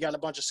behind me, you got a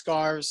bunch of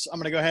scarves. I'm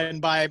going to go ahead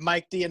and buy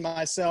Mike D and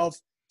myself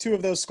 2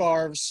 of those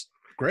scarves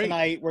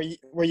tonight,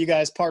 where you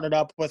guys partnered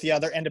up with the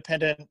other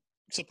independent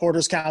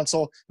supporters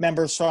council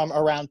members from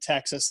around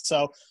Texas.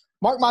 So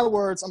mark my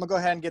words, I'm going to go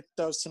ahead and get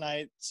those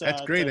tonight. So,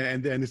 that's great.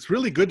 And it's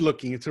really good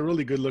looking. It's a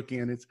really good looking,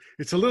 and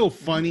it's a little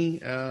funny.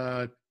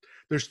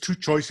 There's 2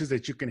 choices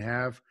that you can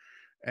have,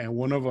 and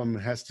one of them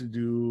has to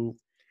do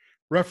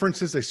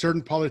references a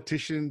certain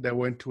politician that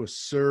went to a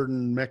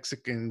certain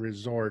Mexican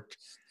resort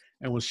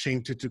and was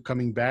shamed to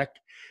coming back.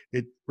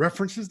 It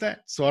references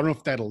that. So I don't know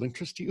if that'll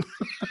interest you,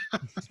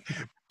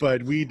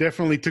 but we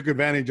definitely took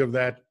advantage of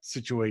that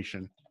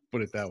situation.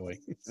 Put it that way.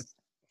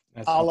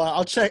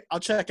 I'll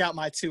check out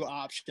my 2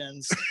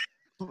 options.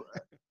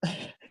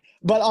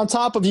 But on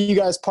top of you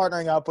guys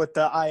partnering up with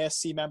the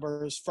ISC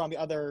members from the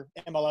other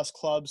MLS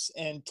clubs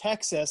in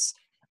Texas,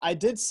 I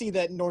did see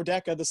that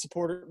Nordeca,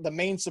 the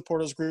main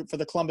supporters group for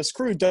the Columbus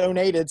Crew,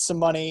 donated some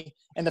money,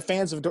 and the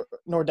fans of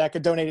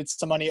Nordeca donated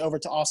some money over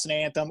to Austin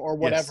Anthem or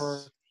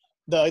whatever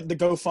the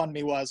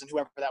GoFundMe was, and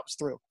whoever that was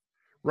through.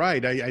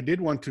 Right. I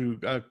did want to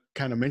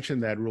kind of mention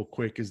that real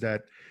quick, is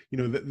that,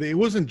 it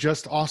wasn't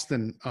just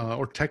Austin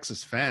or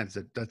Texas fans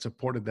that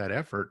supported that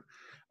effort.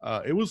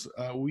 It was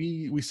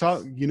we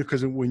saw,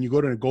 because when you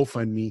go to a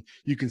GoFundMe,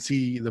 you can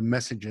see the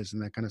messages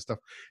and that kind of stuff.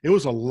 It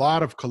was a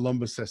lot of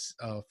Columbus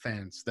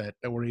fans that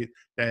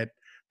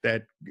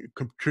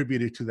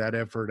contributed to that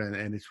effort,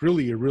 and it's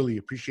really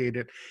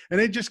appreciated. And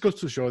it just goes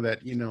to show that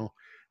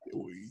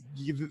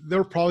there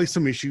are probably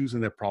some issues,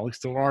 and there probably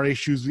still are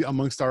issues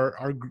amongst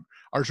our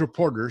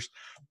supporters,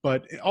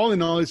 but all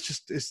in all,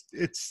 it's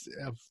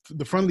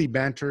the friendly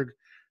banter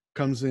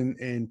comes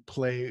in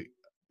play.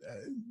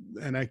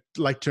 And I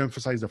like to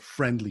emphasize the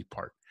friendly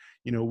part.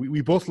 We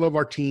both love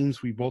our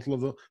teams. We both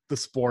love the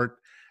sport.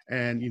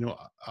 And,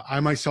 I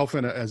myself,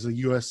 as a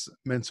U.S.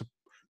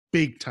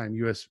 big time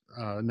U.S.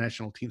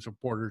 National team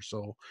supporter,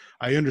 so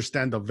I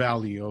understand the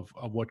value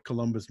of what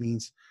Columbus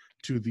means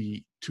to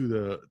the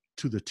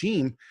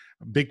team.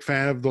 Big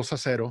fan of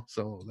 2-0.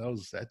 So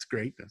that's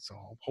great. And so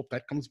I hope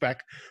that comes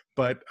back.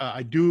 But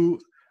I do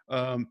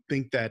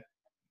think that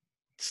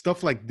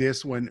stuff like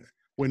this, when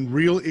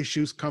real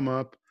issues come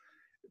up,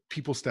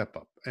 people step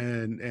up,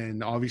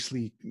 and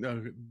obviously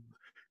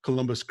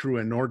Columbus Crew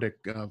and Nordic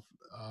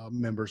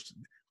members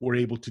were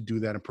able to do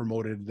that and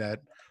promoted that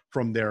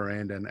from their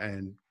end,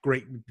 and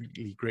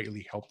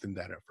greatly helped in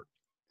that effort.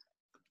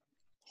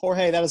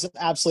 Jorge, that is an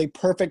absolutely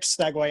perfect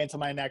segue into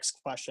my next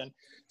question.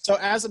 So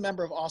as a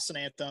member of Austin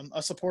Anthem,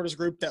 a supporters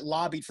group that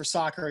lobbied for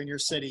soccer in your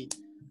city,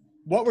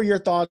 what were your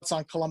thoughts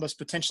on Columbus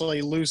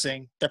potentially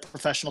losing their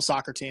professional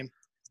soccer team?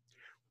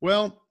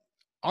 Well,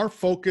 our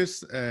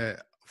focus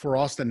for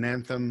Austin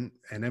Anthem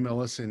and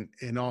MLS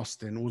in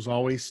Austin was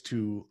always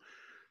to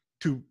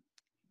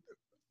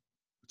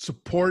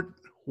support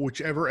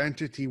whichever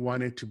entity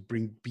wanted to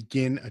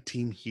begin a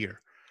team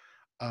here.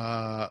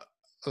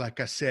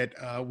 Like I said,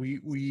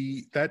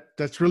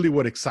 that's really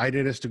what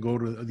excited us to go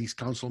to these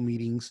council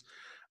meetings.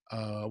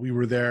 We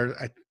were there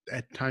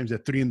at times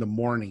at 3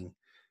 a.m,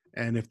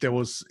 and if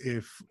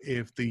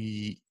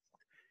the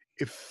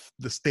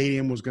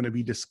stadium was going to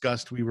be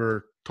discussed, we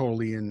were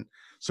totally in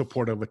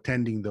support of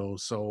attending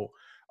those. So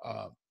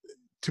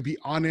to be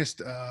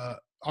honest,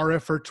 our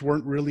efforts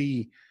weren't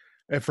really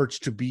efforts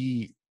to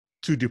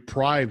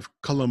deprive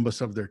Columbus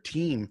of their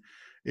team.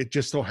 It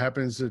just so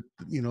happens that,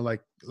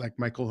 like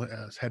Michael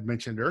had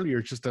mentioned earlier,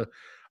 it's just a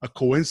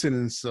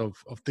coincidence of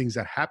things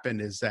that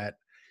happened, is that,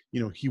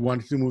 he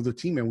wanted to move the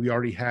team, and we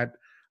already had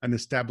an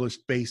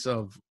established base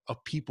of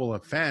people,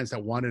 of fans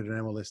that wanted an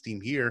MLS team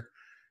here.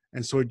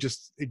 And so it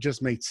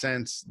just made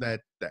sense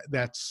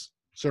that's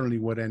certainly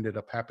what ended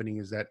up happening,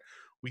 is that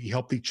we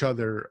helped each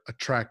other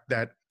attract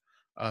that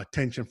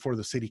attention for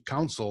the city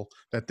council,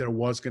 that there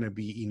was going to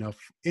be enough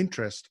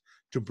interest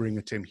to bring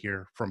a team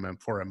here for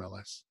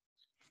MLS.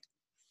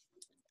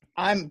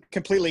 I'm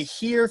completely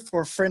here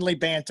for friendly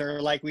banter,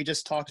 like we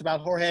just talked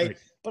about, Jorge. Right.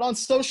 But on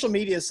social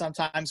media,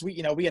 sometimes we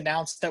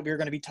announced that we were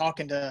going to be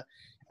talking to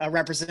a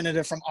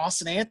representative from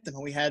Austin Anthem,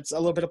 and we had a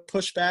little bit of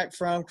pushback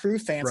from Crew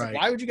fans. Right.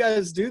 Like, why would you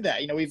guys do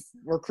that?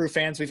 We're Crew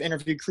fans. We've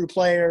interviewed Crew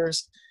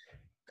players,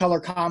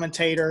 color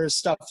commentators,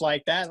 stuff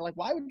like that. Like,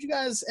 why would you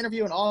guys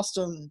interview an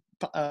Austin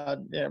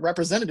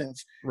representative?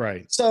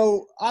 Right.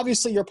 So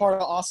obviously you're part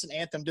of Austin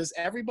Anthem. Does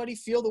everybody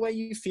feel the way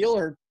you feel,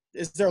 or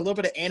is there a little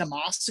bit of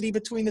animosity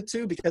between the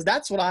two? Because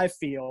that's what I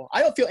feel.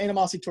 I don't feel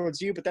animosity towards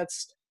you, but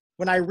that's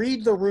when I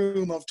read the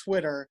room of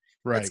Twitter,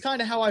 right, that's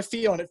kind of how I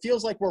feel. And it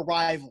feels like we're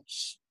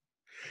rivals.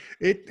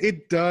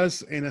 It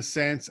does, in a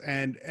sense.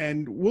 And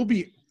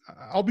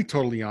I'll be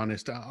totally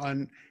honest,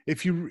 on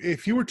if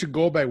you were to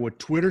go by what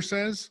Twitter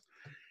says,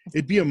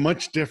 it'd be a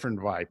much different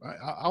vibe.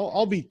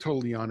 I'll be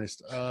totally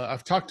honest.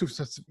 I've talked to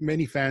such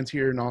many fans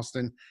here in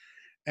Austin,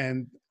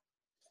 and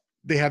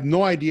they have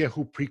no idea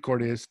who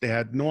Precourt is. They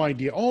had no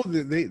idea. Oh,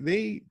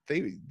 they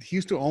he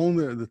used to own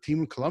the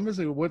team in Columbus.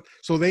 What?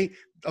 So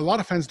a lot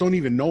of fans don't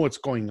even know what's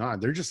going on.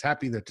 They're just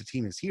happy that the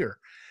team is here.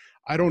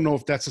 I don't know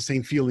if that's the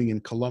same feeling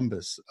in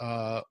Columbus.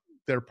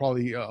 They're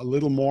probably a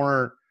little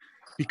more,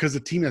 because the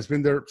team has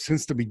been there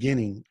since the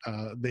beginning.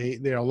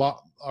 They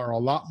are a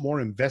lot more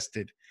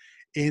invested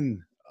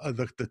in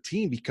the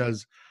team,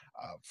 because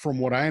from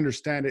what I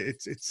understand,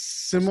 it's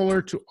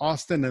similar to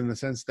Austin in the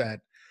sense that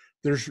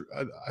there's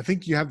I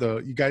think you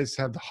guys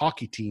have the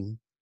hockey team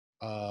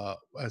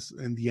as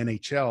in the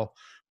NHL,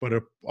 but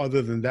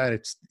other than that,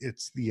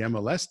 it's the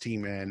MLS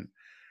team,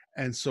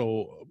 and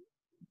so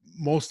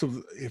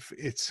if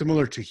it's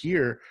similar to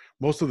here,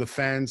 most of the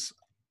fans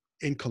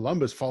in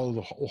Columbus follow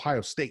the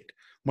Ohio State,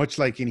 much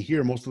like in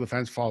here, most of the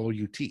fans follow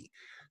UT.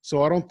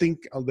 So I don't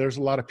think there's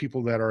a lot of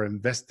people that are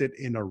invested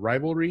in a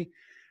rivalry,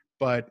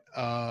 but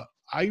I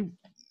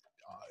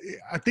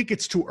think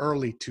it's too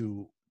early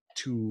to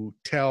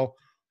tell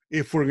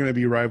if we're going to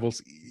be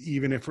rivals,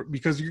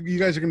 because you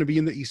guys are going to be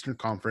in the Eastern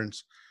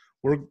Conference.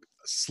 We're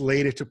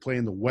slated to play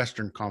in the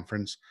Western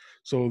Conference.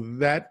 So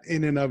that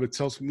in and of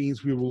itself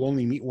means we will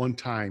only meet one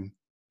time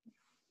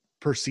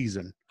per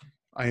season.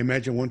 I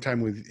imagine one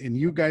time in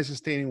you guys'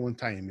 stadium, one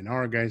time in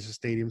our guys'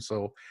 stadium.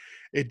 So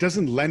it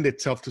doesn't lend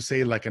itself to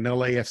say like an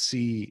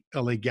LAFC,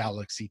 LA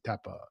Galaxy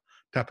type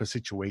of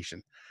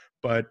situation.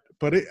 But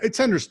it's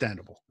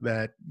understandable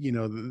that,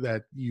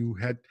 that you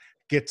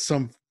get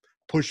some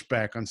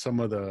pushback on some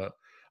of the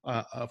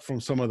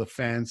from some of the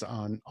fans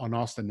on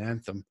Austin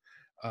Anthem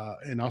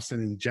and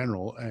Austin in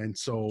general. And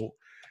so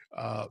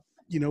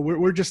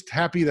we're just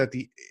happy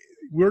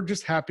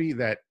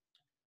that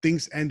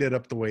things ended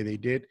up the way they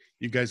did.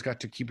 You guys got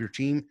to keep your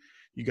team.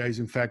 You guys,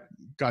 in fact,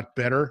 got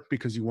better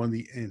because you won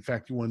the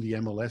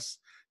MLS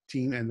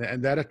team,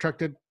 and that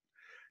attracted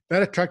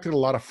a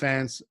lot of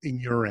fans in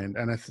your end.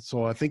 And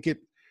I think it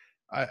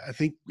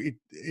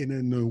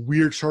in a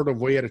weird sort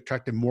of way, it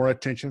attracted more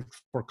attention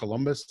for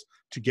Columbus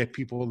to get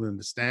people in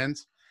the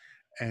stands,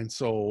 and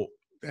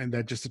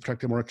that just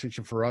attracted more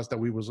attention for us that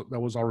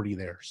was already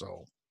there.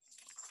 So.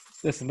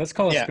 Listen, let's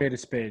call a spade a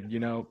spade.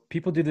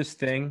 People do this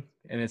thing,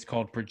 and it's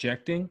called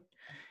projecting.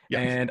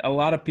 Yes. And a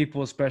lot of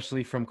people,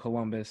 especially from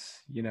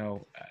Columbus,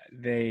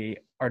 they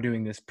are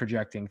doing this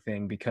projecting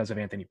thing because of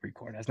Anthony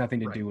Precourt. It has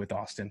nothing to do with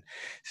Austin.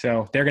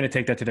 So they're going to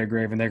take that to their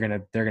grave, and they're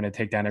going to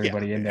take down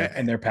everybody in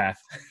their path.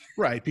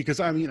 Right, because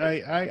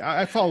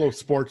I follow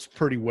sports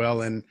pretty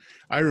well, and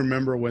I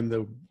remember when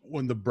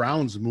the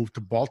Browns moved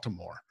to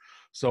Baltimore.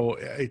 So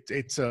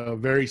it's a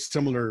very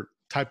similar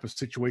type of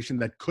situation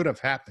that could have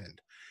happened.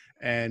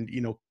 And,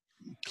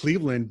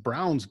 Cleveland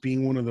Browns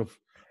being one of the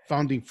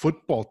founding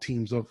football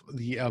teams of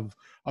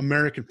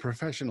American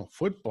professional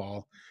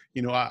football,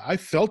 I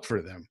felt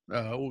for them,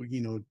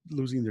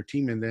 losing their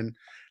team and then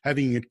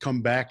having it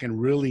come back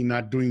and really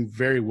not doing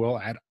very well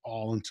at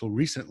all until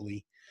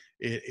recently.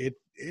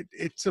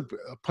 It's a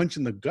punch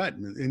in the gut.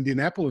 And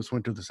Indianapolis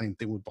went through the same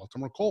thing with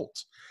Baltimore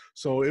Colts.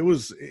 So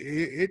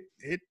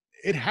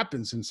it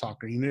happens in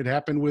soccer. It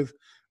happened with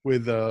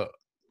the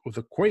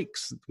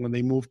Quakes when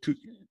they moved to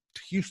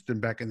Houston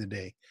back in the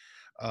day.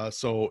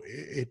 So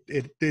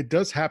it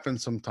does happen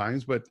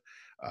sometimes, but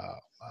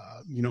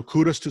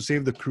kudos to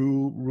Save the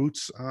Crew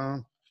Roots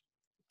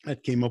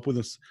that came up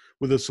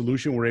with a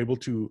solution. We're able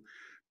to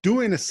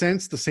do, in a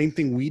sense, the same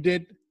thing we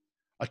did,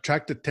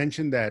 attract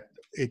attention that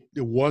it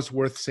was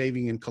worth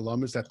saving in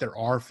Columbus, that there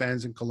are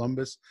fans in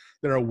Columbus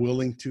that are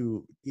willing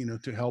to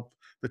help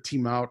the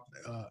team out,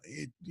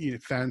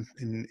 fan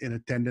in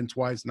attendance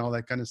wise and all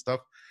that kind of stuff.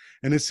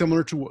 And it's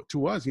similar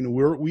to us.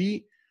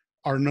 We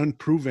are an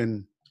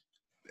unproven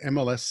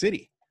MLS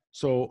city.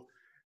 So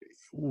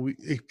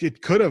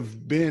it could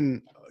have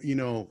been,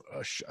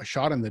 a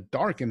shot in the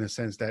dark in the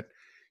sense that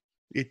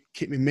it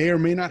may or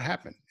may not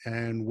happen.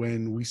 And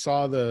when we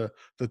saw the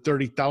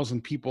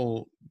 30,000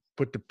 people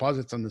put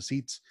deposits on the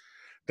seats,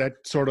 that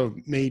sort of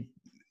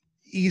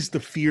eased the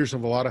fears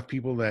of a lot of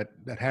people that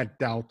had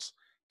doubts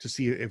to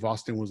see if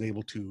Austin was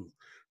able to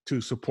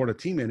support a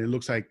team. And it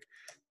looks like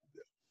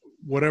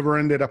whatever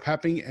ended up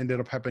helping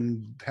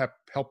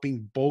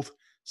both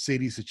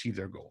cities achieve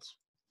their goals.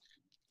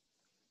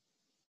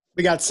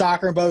 We got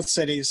soccer in both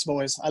cities,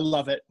 boys. I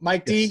love it.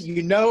 Mike yes.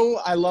 D,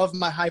 I love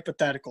my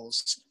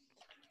hypotheticals.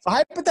 So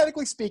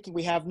hypothetically speaking,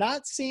 we have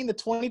not seen the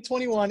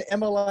 2021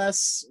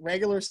 MLS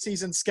regular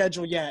season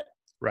schedule yet.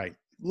 Right.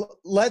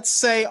 Let's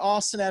say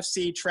Austin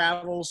FC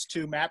travels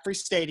to MAPFRE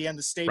Stadium,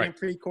 the stadium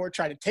Precourt,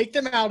 try to take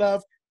them out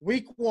of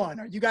week 1.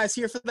 Are you guys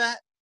here for that?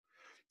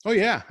 Oh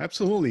yeah,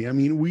 absolutely. I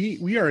mean,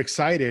 we are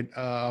excited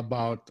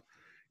about,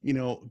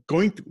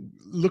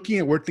 looking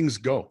at where things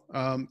go.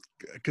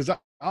 Because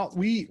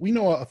we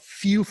know a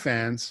few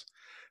fans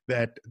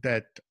that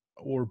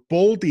were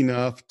bold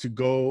enough to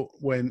go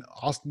when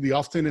the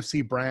Austin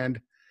FC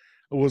brand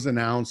was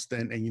announced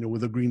and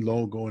with the green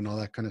logo and all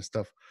that kind of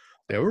stuff.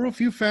 There were a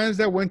few fans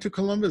that went to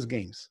Columbus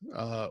games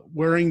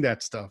wearing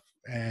that stuff,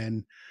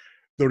 And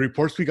the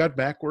reports we got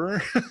back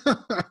were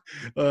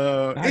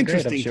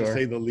interesting, to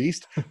say the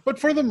least. But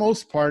for the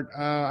most part,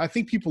 I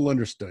think people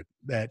understood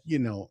that, we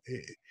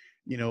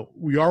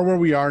are where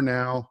we are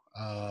now.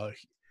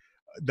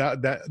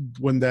 That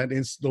when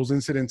those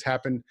incidents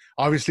happened,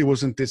 obviously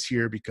wasn't this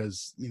year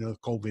because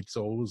COVID,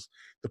 so it was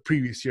the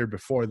previous year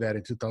before that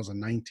in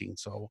 2019.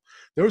 So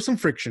there was some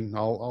friction.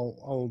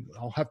 I'll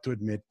have to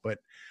admit, but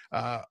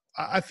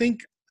I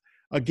think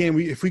again,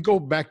 if we go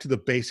back to the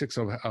basics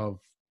of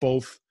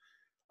both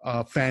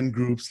fan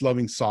groups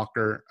loving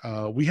soccer,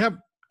 we have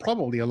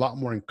probably a lot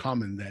more in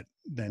common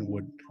than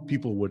what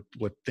people would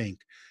think.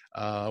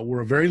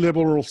 We're a very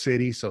liberal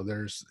city, so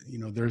there's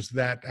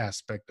that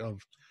aspect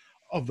of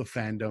the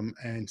fandom,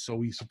 and so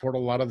we support a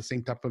lot of the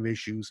same type of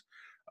issues.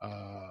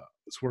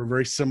 So we're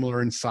very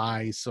similar in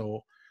size.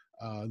 So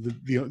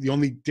the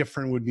only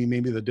different would be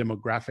maybe the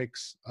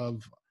demographics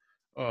of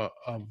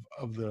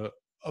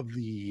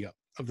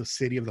the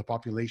city, of the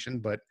population.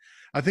 But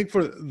I think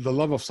for the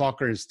love of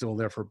soccer is still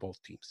there for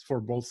both teams, for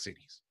both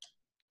cities.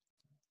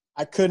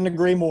 I couldn't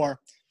agree more.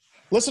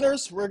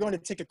 Listeners, we're going to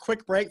take a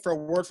quick break for a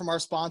word from our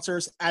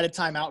sponsors, Added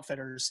Time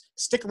Outfitters.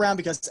 Stick around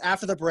because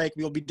after the break,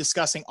 we will be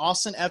discussing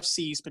Austin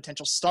FC's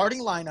potential starting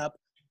lineup,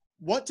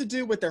 what to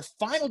do with their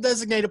final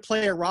designated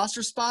player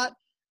roster spot,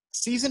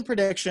 season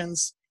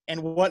predictions,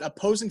 and what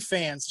opposing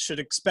fans should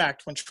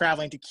expect when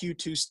traveling to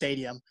Q2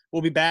 Stadium.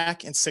 We'll be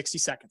back in 60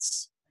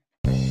 seconds.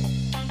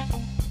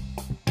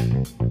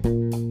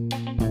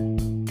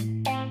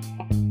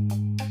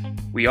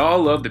 We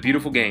all love the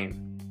beautiful game.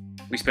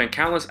 We spend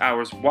countless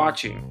hours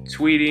watching,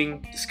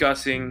 tweeting,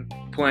 discussing,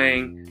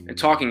 playing, and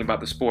talking about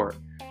the sport.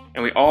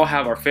 And we all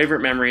have our favorite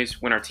memories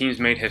when our teams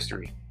made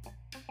history.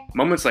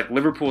 Moments like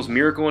Liverpool's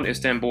miracle in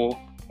Istanbul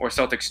or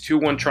Celtic's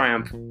 2-1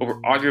 triumph over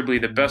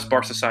arguably the best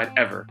Barca side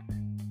ever.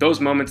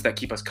 Those moments that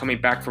keep us coming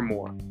back for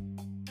more.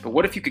 But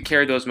what if you could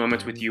carry those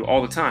moments with you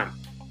all the time?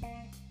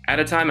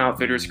 Added Time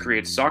Outfitters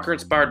creates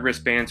soccer-inspired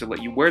wristbands that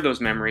let you wear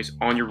those memories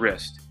on your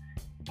wrist.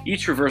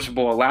 Each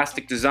reversible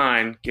elastic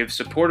design gives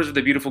supporters of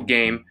the beautiful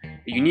game a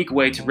unique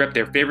way to rep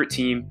their favorite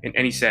team in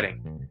any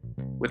setting.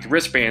 With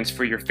wristbands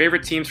for your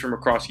favorite teams from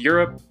across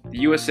Europe, the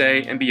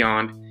USA, and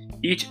beyond,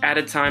 each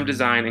Added Time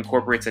design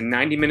incorporates a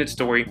 90-minute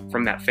story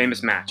from that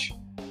famous match.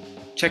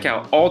 Check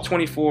out all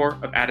 24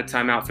 of Added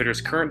Time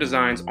Outfitters' current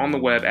designs on the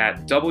web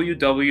at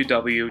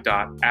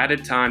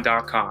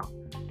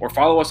www.addedtime.com or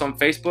follow us on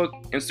Facebook,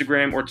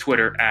 Instagram, or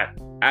Twitter at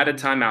Added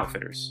Time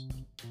Outfitters.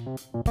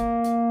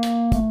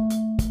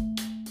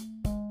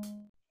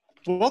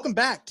 Welcome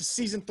back to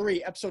Season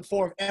 3, Episode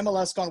 4 of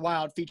MLS Gone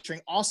Wild,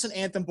 featuring Austin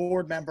Anthem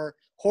board member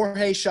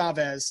Jorge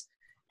Chavez.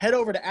 Head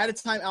over to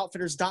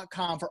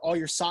addedtimeoutfitters.com for all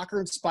your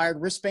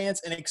soccer-inspired wristbands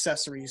and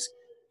accessories.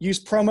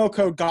 Use promo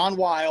code Gone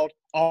Wild,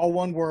 all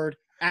one word,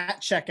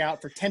 at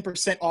checkout for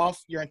 10%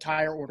 off your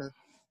entire order.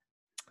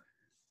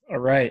 All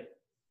right.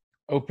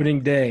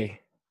 Opening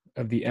day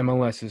of the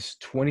MLS's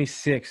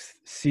 26th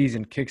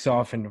season kicks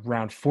off in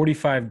around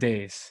 45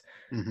 days.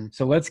 Mm-hmm.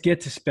 So let's get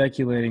to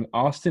speculating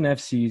Austin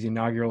FC's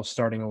inaugural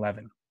starting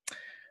 11.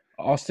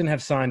 Austin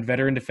have signed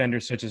veteran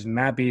defenders such as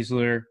Matt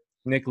Besler,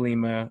 Nick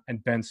Lima,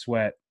 and Ben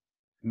Sweat,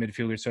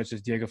 midfielders such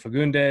as Diego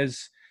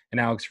Fagundes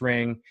and Alex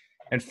Ring,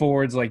 and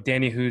forwards like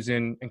Danny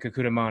Husin and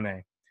Kekuta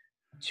Mane.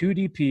 2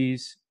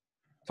 DPs,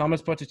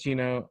 Thomas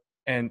Pochettino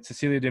and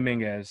Cecilia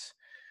Dominguez.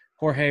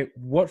 Jorge,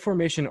 what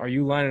formation are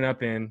you lining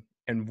up in,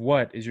 and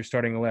what is your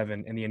starting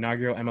 11 in the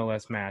inaugural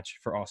MLS match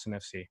for Austin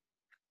FC?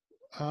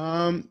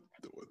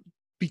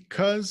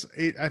 Because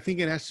I think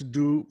it has to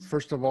do,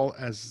 first of all,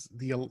 as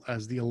the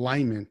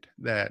alignment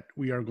that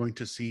we are going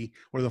to see,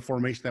 or the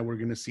formation that we're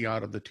going to see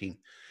out of the team.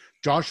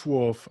 Josh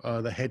Wolf,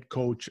 the head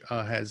coach,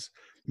 has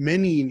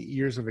many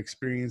years of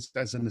experience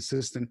as an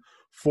assistant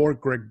for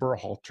Greg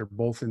Berhalter,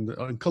 both in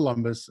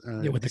Columbus,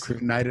 with the Crew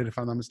United, if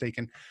I'm not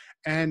mistaken,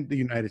 and the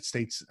United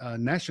States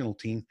national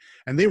team,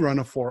 and they run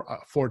a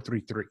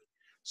 4-3-3.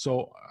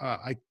 So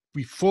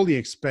we fully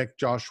expect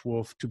Josh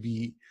Wolf to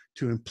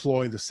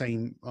employ the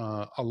same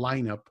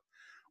lineup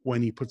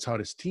when he puts out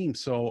his team.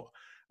 So,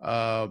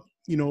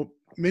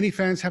 many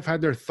fans have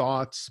had their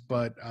thoughts,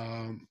 but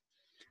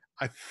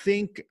I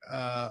think,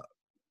 to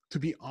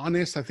be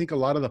honest, I think a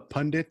lot of the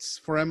pundits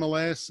for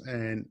MLS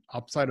and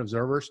outside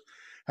observers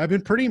have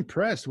been pretty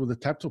impressed with the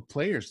types of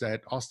players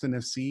that Austin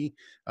FC,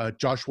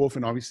 Josh Wolf,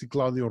 and obviously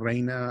Claudio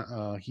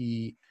Reyna,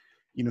 he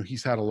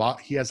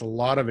has a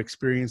lot of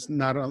experience,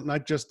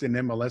 not just in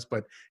MLS,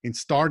 but in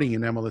starting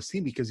in MLS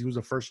team, because he was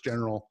the first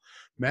general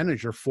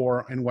manager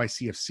for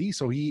NYCFC.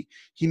 So he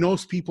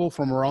knows people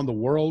from around the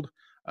world.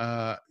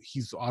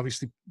 He's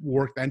obviously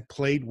worked and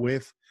played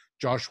with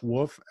Josh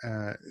Wolf,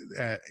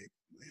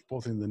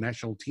 both in the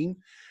national team.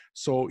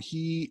 So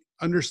he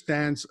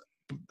understands,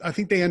 I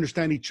think they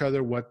understand each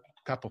other, what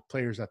type of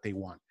players that they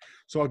want.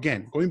 So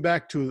again, going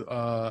back to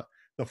the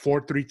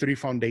 4-3-3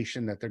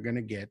 foundation that they're going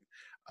to get,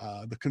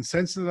 the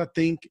consensus, I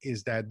think,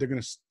 is that they're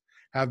going to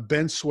have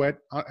Ben Sweat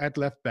at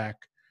left back,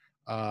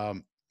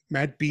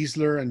 Matt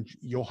Besler and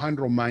Johan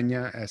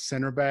Romagna as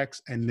center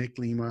backs, and Nick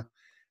Lima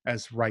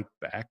as right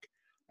back.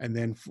 And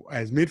then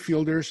as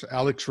midfielders,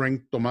 Alex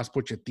Ring, Tomás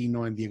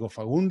Pochettino, and Diego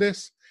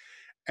Fagundes.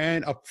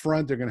 And up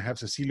front, they're going to have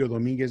Cecilio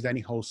Dominguez,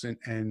 Danny Hosen,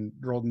 and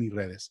Rodney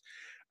Redes.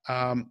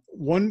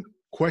 One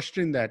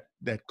question that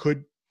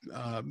could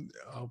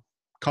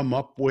come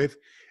up with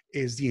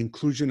is the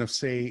inclusion of,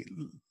 say,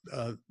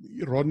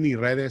 Rodney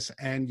Redes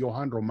and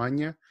Johan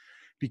Romagna,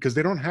 because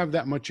they don't have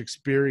that much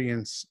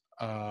experience,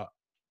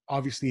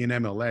 obviously, in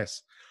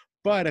MLS.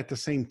 But at the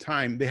same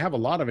time, they have a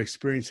lot of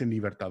experience in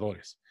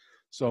Libertadores.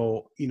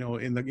 So,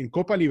 in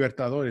Copa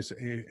Libertadores,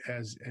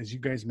 as you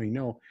guys may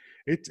know,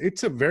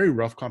 it's a very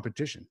rough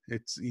competition.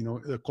 It's,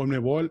 the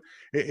CONMEBOL,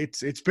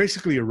 it's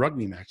basically a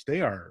rugby match.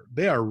 They are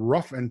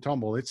rough and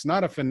tumble. It's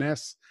not a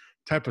finesse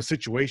type of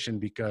situation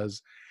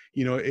because,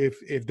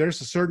 if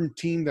there's a certain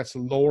team that's a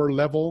lower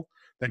level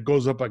that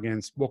goes up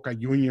against Boca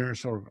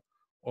Juniors or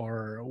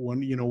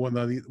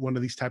one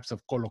of these types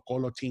of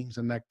Colo-Colo teams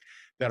and that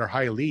are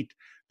high elite,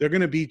 they're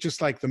going to be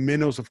just like the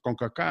minnows of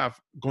CONCACAF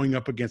going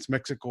up against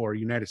Mexico or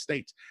United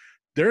States.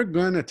 They're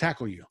going to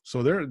tackle you.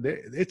 So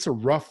it's a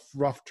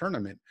rough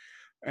tournament.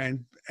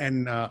 And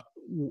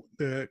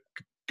the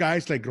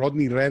guys like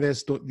Rodney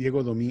Redes,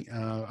 Diego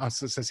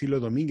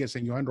Cecilio Dominguez,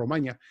 and Johan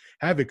Romagna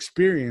have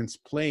experience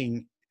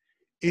playing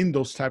in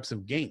those types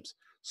of games.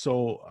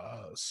 So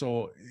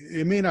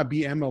it may not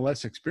be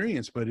MLS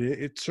experience, but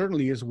it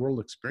certainly is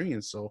world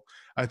experience. So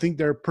I think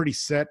they're pretty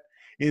set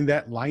in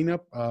that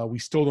lineup. We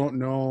still don't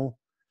know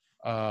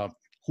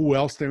who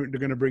else they're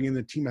going to bring in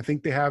the team. I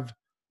think they have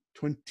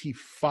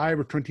 25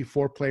 or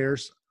 24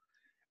 players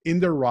in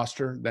their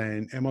roster.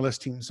 Then MLS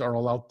teams are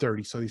allowed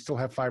 30, so they still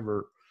have five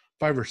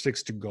or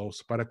six to go.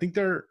 But I think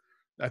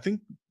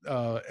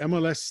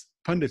MLS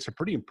pundits are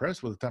pretty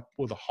impressed with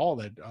the haul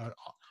that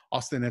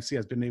Austin FC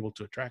has been able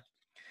to attract.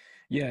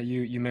 Yeah,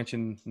 you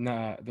mentioned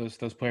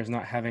those players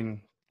not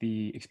having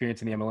the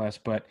experience in the MLS,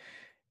 but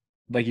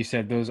like you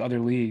said, those other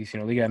leagues,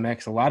 Liga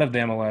MX, a lot of the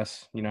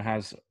MLS,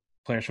 has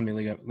players from the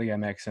Liga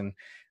MX, and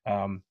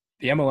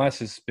the MLS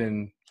has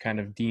been kind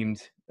of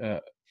deemed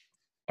a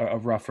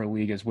rougher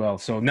league as well.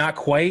 So not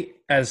quite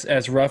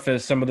as rough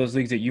as some of those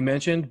leagues that you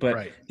mentioned, but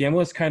right. The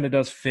MLS kind of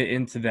does fit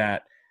into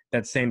that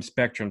same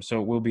spectrum.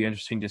 So it will be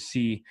interesting to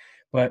see.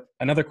 But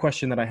another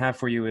question that I have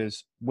for you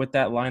is, with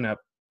that lineup,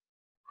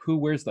 who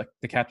wears the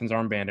captain's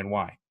armband and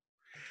why?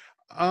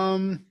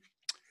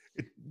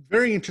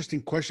 Very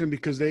interesting question,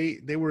 because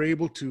they were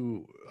able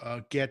to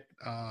get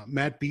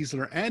Matt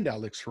Besler and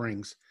Alex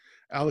Ring,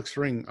 from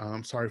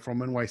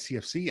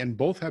NYCFC, and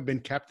both have been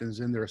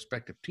captains in their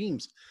respective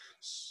teams.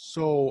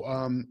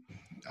 So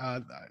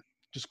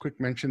just quick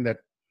mention that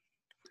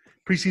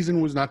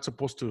preseason was not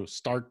supposed to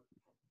start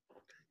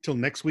till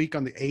next week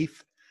on the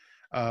 8th.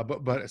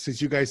 But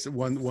since you guys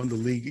won the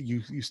league,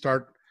 you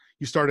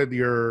started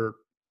your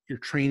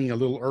training a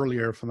little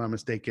earlier, if I'm not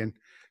mistaken,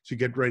 so you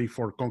get ready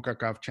for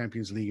CONCACAF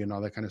Champions League and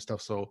all that kind of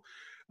stuff. So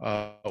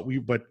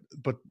but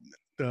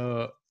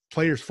the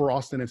players for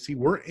Austin FC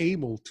were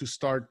able to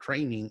start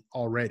training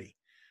already,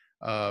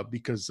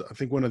 because I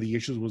think one of the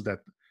issues was that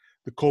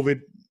the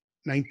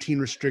COVID-19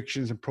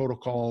 restrictions and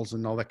protocols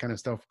and all that kind of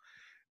stuff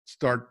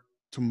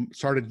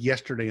started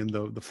yesterday on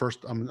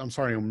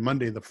on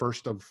Monday, the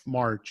 1st of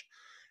March,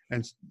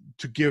 and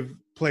to give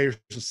players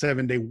a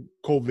 7-day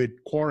COVID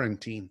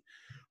quarantine.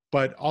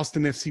 But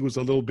Austin FC was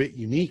a little bit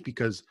unique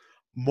because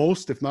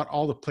most, if not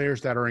all, the players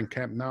that are in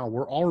camp now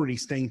were already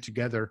staying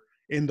together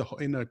in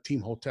a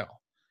team hotel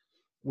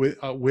with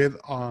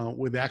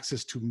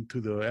access to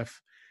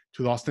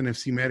the Austin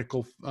FC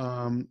medical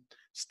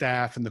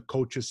staff and the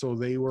coaches. So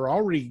they were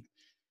already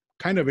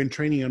kind of in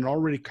training and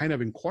already kind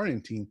of in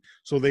quarantine.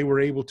 So they were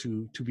able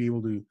to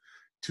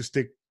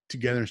stick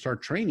together and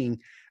start training.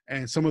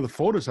 And some of the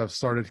photos have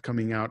started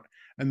coming out.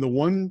 And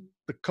the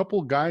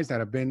couple guys that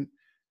have been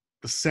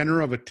the center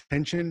of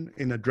attention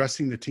in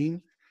addressing the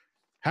team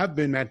have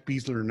been Matt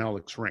Besler and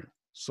Alex Ring.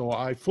 So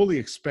I fully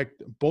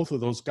expect both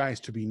of those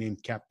guys to be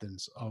named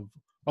captains of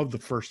the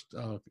first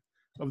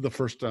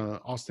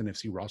Austin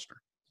FC roster.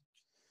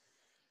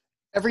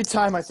 Every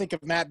time I think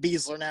of Matt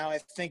Besler now, I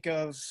think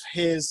of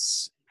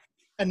his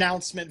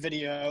announcement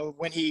video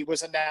when he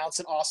was announced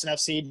at Austin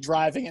FC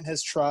driving in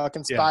his truck,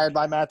 inspired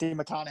by Matthew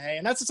McConaughey.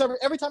 And that's just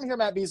every time I hear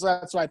Matt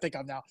Besler, that's what I think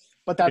of now.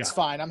 But that's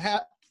fine.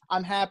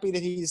 I'm happy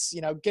that he's,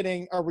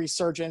 getting a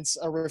resurgence,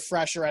 a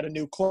refresher at a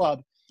new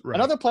club. Right.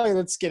 Another player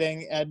that's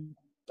getting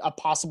a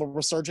possible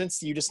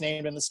resurgence, you just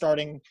named in the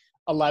starting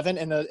 11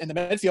 in the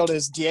midfield,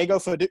 is Diego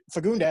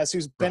Fagundes,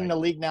 who's been in the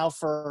league now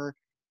for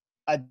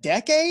a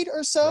decade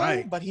or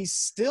so, but he's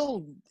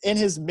still in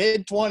his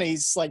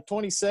mid-20s, like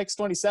 26,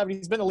 27.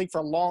 He's been in the league for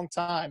a long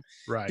time.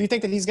 Right. Do you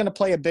think that he's going to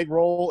play a big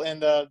role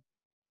in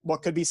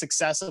what could be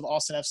success of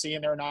Austin FC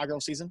in their inaugural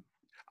season?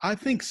 I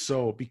think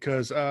so,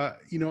 because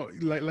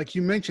like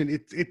you mentioned,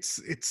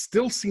 it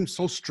still seems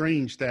so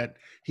strange that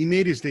he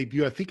made his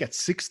debut, I think, at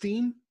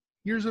 16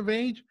 years of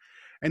age,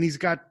 and he's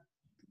got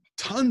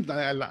tons,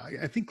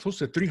 I think, close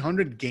to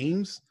 300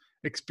 games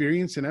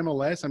experience in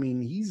MLS. I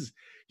mean, he's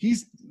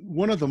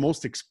one of the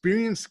most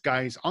experienced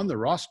guys on the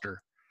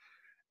roster,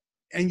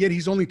 and yet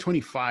he's only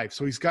 25.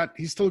 So he's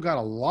still got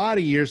a lot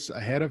of years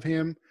ahead of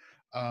him.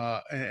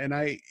 And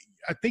I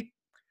think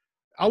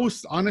I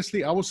was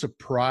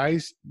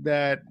surprised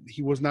that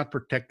he was not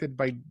protected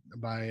by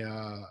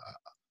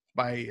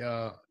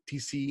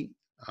DC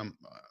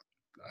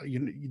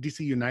DC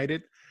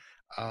United.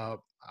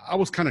 I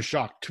was kind of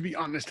shocked, to be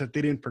honest, that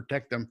they didn't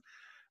protect him.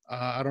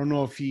 I don't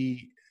know if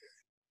he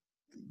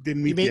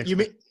didn't meet the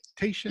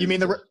expectations. You mean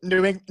the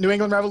New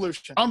England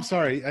Revolution? I'm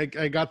sorry,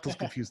 I got those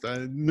confused.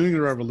 New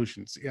England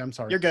Revolutions. Yeah, I'm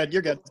sorry. You're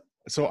good.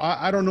 So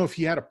I don't know if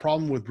he had a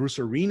problem with Bruce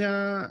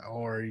Arena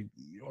or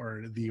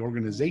the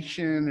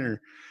organization,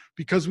 or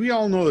because we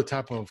all know the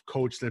type of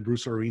coach that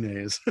Bruce Arena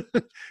is.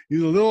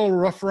 He's a little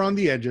rough around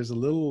the edges, a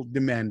little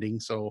demanding.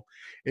 So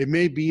it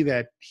may be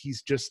that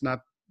he's just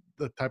not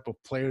the type of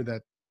player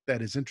that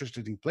is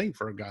interested in playing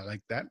for a guy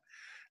like that.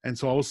 And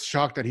so I was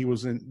shocked that he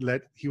was in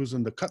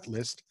the cut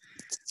list,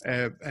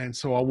 and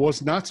so I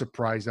was not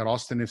surprised that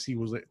Austin FC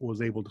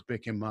was able to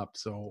pick him up.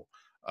 So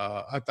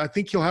I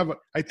think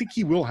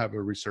he will have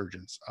a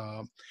resurgence.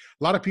 A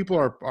lot of people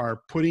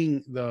are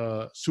putting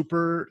the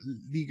Super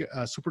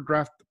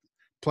Draft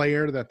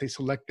player that they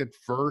selected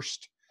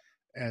first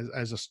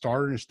as a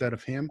starter instead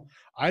of him.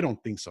 I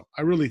don't think so.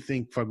 I really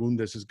think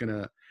Fagundes is going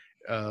to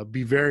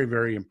be very,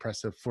 very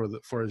impressive for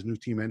his new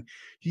team, and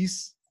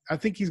he's a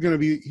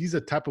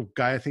type of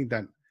guy I think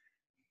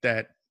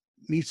that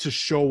needs to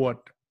show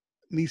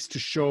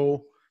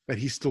that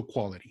he's still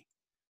quality.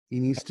 He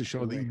needs to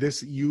show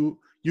that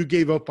you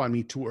gave up on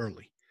me too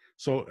early.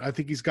 So I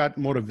think he's got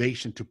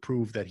motivation to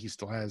prove that he's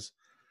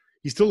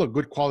still a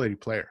good quality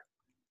player.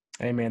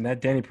 Hey man,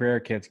 that Danny Pereira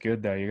kid's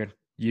good though.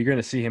 You're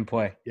gonna see him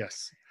play.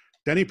 Yes,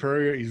 Danny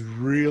Pereira is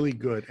really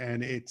good,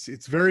 and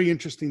it's very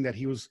interesting that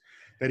he's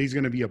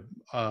going to be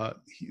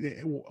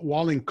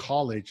while in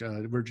college,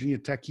 Virginia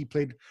Tech, he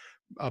played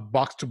a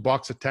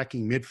box-to-box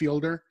attacking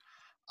midfielder,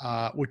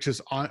 which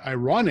is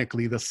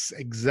ironically the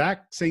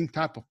exact same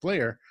type of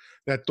player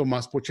that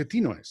Tomás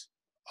Pochettino is,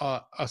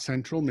 a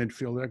central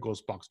midfielder that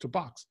goes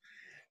box-to-box.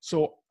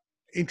 So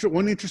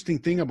one interesting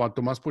thing about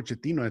Tomás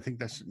Pochettino, I think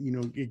that's,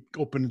 it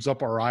opens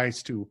up our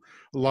eyes to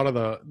a lot of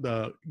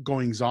the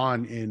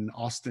goings-on in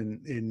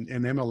Austin in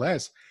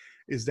MLS,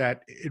 is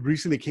that it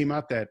recently came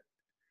out that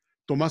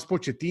Tomás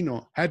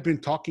Pochettino had been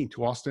talking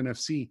to Austin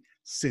FC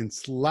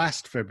since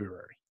last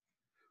February.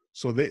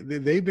 So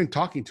they've been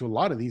talking to a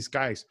lot of these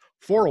guys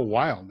for a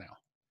while now.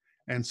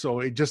 And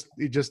so it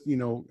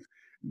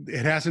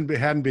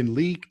hadn't been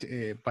leaked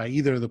by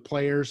either the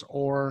players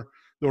or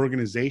the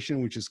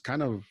organization, which is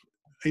kind of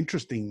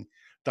interesting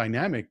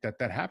dynamic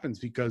that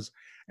happens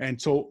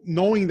and so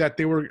knowing that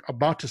they were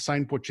about to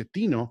sign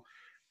Pochettino,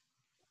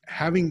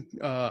 having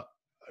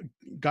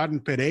gotten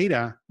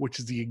Pereira, which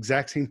is the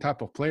exact same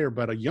type of player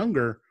but a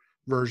younger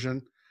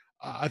version,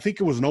 I think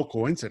it was no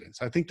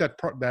coincidence. I think that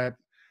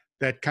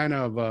kind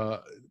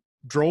of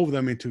drove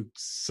them into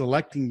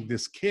selecting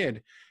this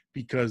kid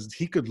because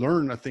he could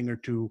learn a thing or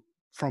two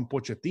from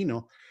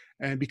Pochettino.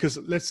 And because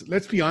let's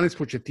be honest,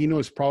 Pochettino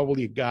is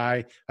probably a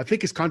guy, I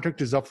think his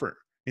contract is up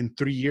in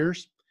 3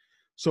 years.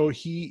 So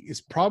he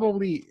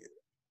probably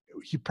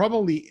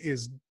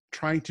is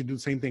trying to do the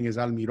same thing as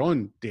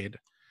Almiron did,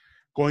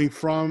 going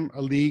from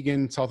a league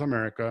in South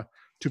America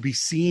to be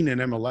seen in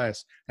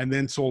MLS and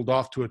then sold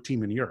off to a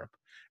team in Europe.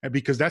 And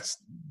because that's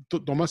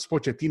Tomás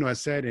Pochettino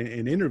has said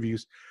in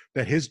interviews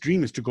that his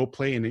dream is to go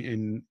play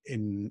in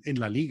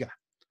La Liga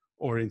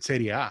or in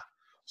Serie A.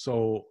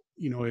 So,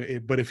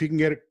 but if he can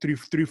get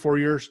 3-4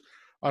 years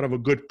out of a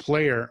good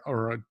player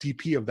or a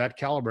DP of that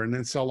caliber and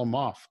then sell him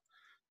off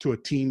to a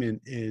team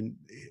in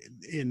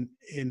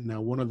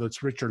one of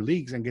those richer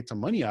leagues and get some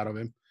money out of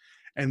him,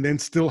 and then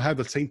still have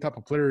the same type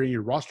of player in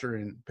your roster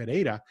in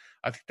Pereira,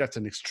 I think that's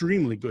an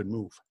extremely good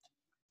move.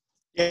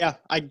 Yeah,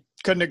 I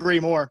couldn't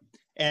agree more.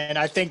 And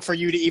I think for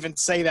you to even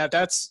say that,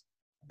 that's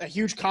a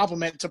huge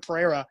compliment to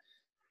Pereira,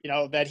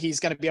 that he's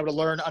going to be able to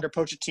learn under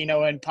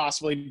Pochettino and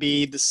possibly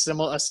be a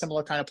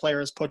similar kind of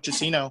player as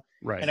Pochettino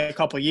in a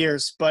couple of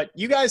years. But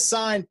you guys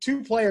signed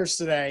 2 players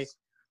today,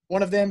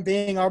 one of them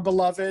being our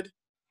beloved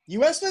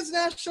U.S. men's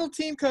national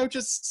team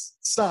coach's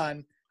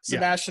son,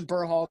 Sebastian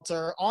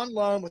Berhalter, on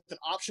loan with an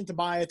option to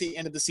buy at the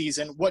end of the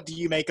season. What do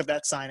you make of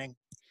that signing?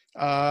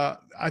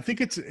 I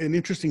think it's an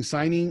interesting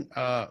signing.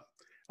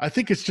 I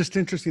think it's just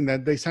interesting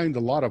that they signed a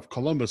lot of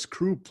Columbus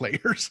Crew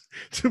players,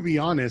 to be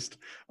honest.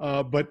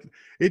 But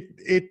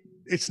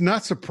it's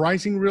not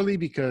surprising really,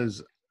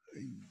 because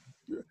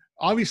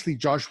obviously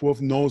Josh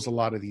Wolf knows a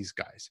lot of these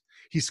guys.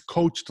 He's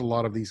coached a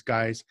lot of these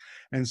guys.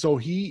 And so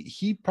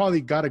he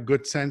probably got a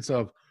good sense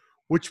of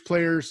which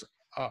players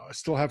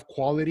still have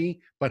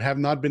quality but have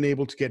not been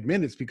able to get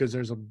minutes because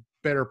there's a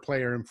better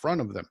player in front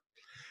of them.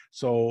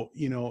 So,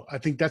 I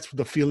think that's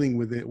the feeling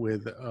with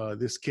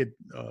this kid,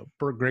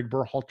 Greg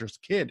Berhalter's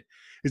kid,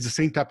 is the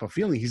same type of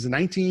feeling. He's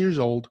 19 years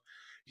old.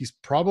 He's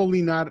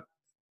probably not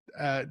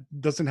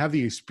doesn't have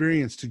the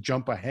experience to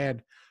jump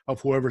ahead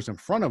of whoever's in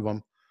front of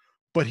him,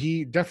 but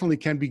he definitely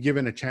can be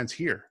given a chance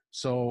here.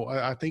 So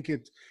I think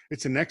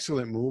it's an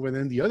excellent move. And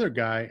then the other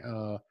guy,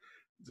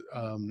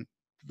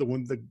 the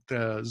one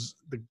the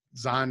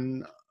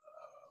Zan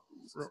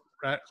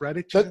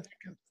Radic.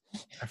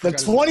 The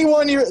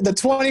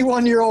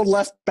 21-year-old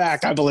left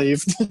back, I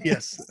believe.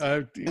 Yes,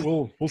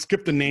 we'll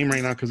skip the name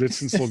right now because it's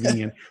in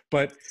Slovenian.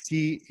 But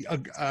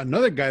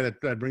another guy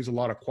that brings a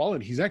lot of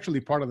quality. He's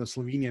actually part of the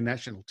Slovenian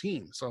national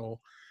team.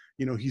 So,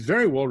 he's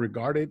very well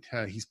regarded.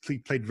 He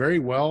played very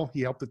well.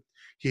 He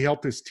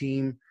helped his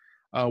team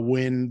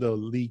win the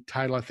league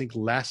title, I think,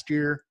 last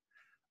year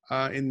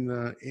in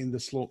the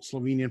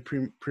Slovenian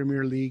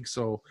Premier League.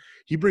 So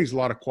he brings a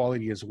lot of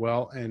quality as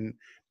well. And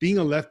being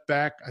a left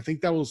back, I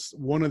think that was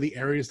one of the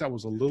areas that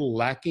was a little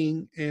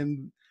lacking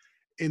in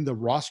the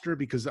roster,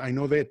 because I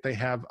know that they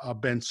have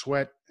Ben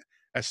Sweat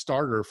as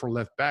starter for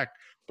left back,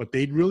 but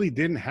they really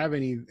didn't have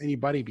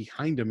anybody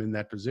behind him in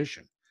that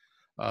position.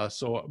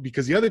 So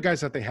because the other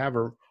guys that they have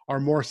are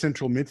more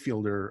central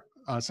midfielder,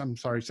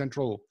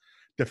 central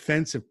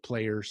defensive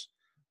players,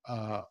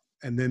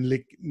 and then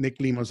Nick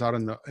Lima's out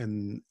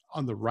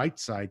on the right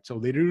side, so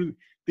they didn't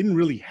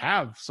really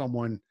have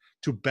someone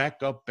to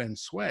back up Ben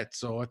Sweat.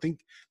 So I think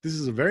this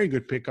is a very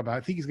good pickup.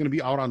 I think he's going to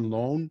be out on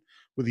loan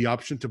with the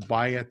option to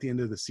buy at the end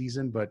of the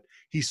season, but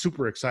he's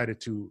super excited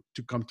to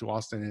come to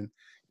Austin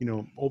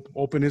and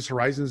open his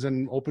horizons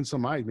and open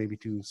some eyes maybe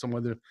to some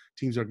other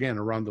teams again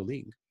around the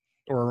league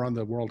or around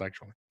the world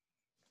actually.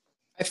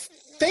 I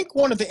think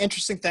one of the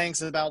interesting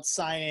things about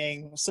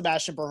signing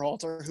Sebastian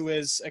Berhalter, who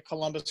is a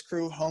Columbus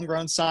Crew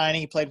homegrown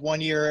signing, he played 1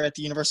 year at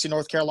the University of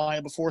North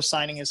Carolina before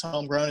signing his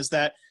homegrown, is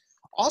that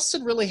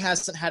Austin really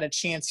hasn't had a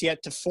chance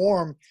yet to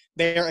form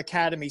their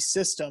academy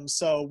system.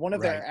 So one of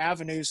their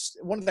avenues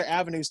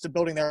to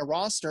building their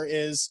roster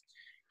is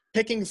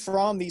picking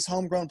from these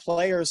homegrown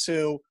players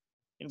who,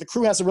 the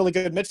Crew has a really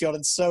good midfield,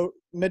 and so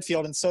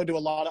do a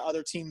lot of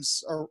other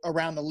teams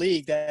around the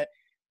league, that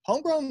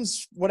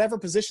homegrowns, whatever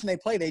position they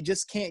play, they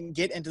just can't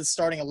get into the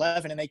starting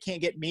 11 and they can't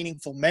get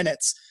meaningful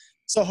minutes.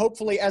 So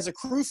hopefully as a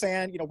Crew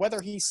fan, whether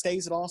he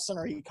stays at Austin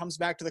or he comes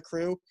back to the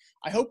Crew,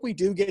 I hope we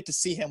do get to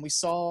see him. We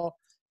saw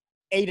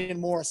Aiden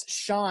Morris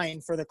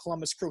shine for the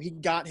Columbus Crew. He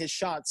got his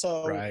shot.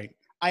 So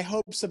I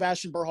hope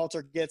Sebastian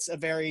Berhalter gets a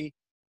very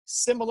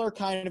similar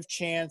kind of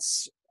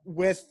chance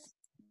with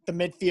the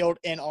midfield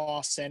in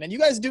Austin. And you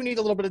guys do need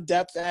a little bit of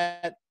depth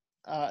at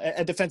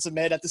defensive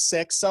mid at the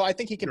 6. So I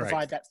think he can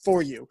provide that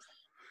for you.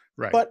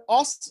 Right. But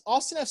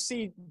Austin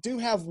FC do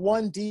have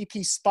one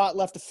DP spot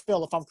left to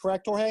fill, if I'm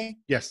correct, Jorge?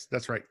 Yes,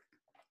 that's right.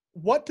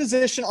 What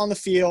position on the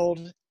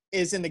field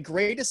is in the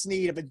greatest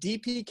need of a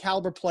DP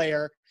caliber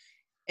player,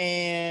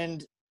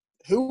 and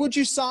who would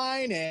you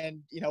sign,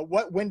 and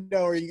what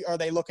window are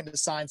they looking to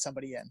sign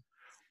somebody in?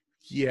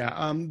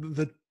 Yeah,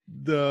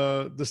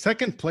 the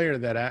second player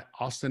that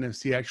Austin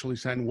FC actually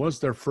signed was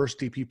their first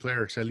DP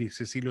player,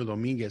 Cecilio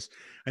Dominguez,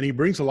 and he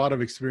brings a lot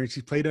of experience.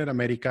 He played at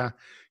America,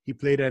 he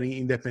played at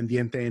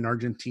Independiente in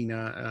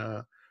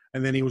Argentina,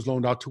 and then he was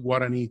loaned out to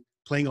Guarani,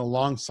 playing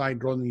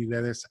alongside Rodney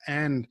Guedes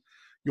and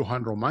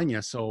Johan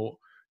Romaña. So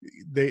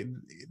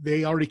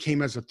they already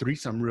came as a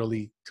threesome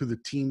really to the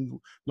team,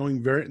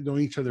 knowing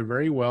each other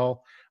very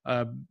well,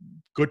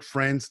 good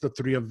friends, the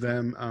three of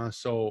them.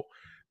 So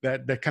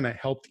that kind of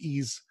helped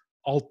ease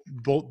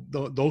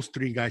those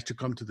three guys to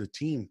come to the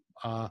team.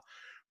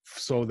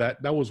 So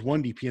that was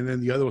one DP, and then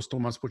the other was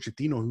Tomas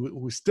Pochettino,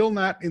 who is still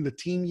not in the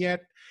team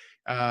yet.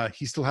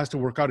 He still has to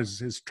work out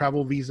his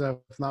travel visa.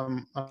 If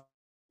not,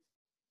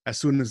 as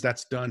soon as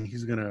that's done,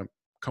 he's gonna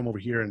come over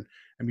here and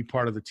be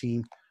part of the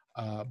team.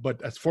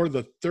 But as for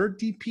the third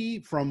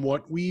DP, from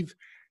what we've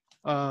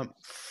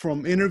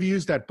from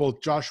interviews that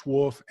both Josh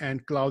Wolf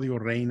and Claudio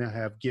Reyna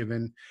have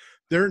given,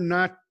 they're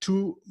not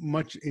too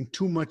much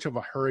of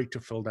a hurry to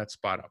fill that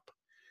spot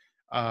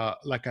up.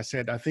 Like I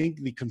said, I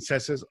think the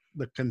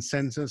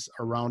consensus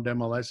around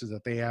MLS is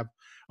that they have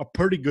a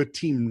pretty good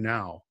team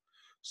now.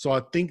 So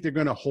I think they're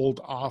going to hold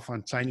off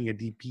on signing a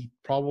DP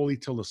probably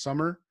till the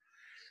summer,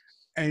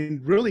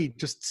 and really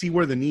just see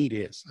where the need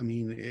is. I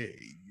mean,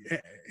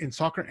 in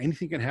soccer,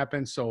 anything can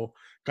happen. So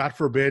God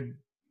forbid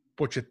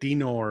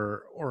Pochettino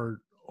or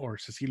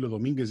Cecilio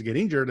Dominguez get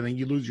injured and then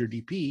you lose your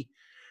DP.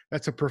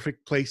 That's a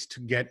perfect place to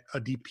get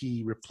a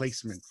DP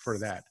replacement for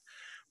that.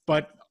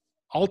 But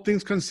all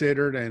things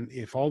considered, and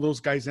if all those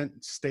guys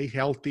stay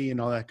healthy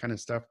and all that kind of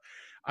stuff,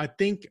 I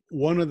think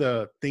one of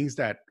the things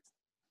that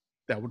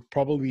would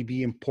probably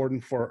be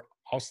important for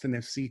Austin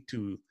FC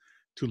to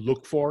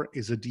look for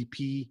is a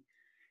DP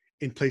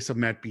in place of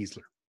Matt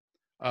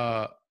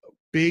Besler.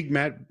 Big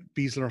Matt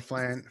Besler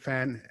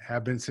fan,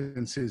 have been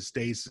since his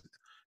days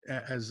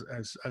as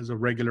a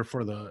regular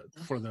for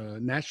the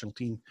national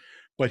team,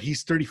 but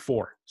he's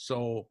 34,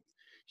 so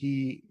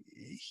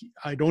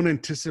I don't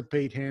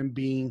anticipate him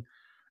being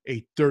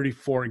a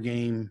 34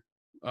 game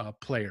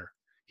player.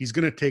 He's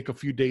going to take a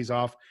few days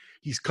off.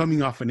 He's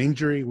coming off an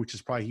injury, which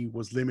is probably he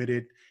was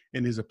limited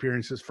in his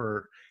appearances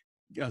for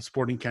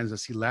Sporting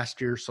Kansas City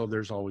last year. So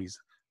there's always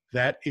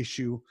that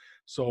issue.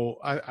 So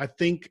I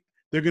think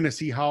they're going to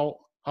see how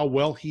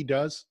well he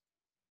does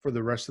for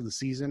the rest of the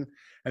season,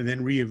 and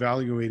then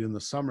reevaluate in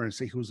the summer and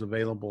see who's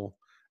available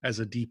as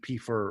a DP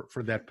for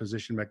that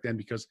position back then,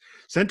 because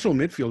central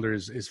midfielder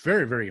is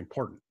very, very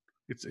important.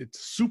 It's a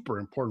super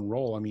important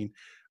role. I mean,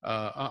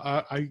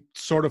 I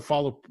sort of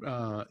follow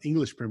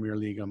English Premier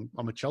League.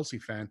 I'm a Chelsea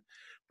fan,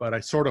 but I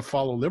sort of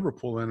follow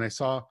Liverpool, and I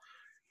saw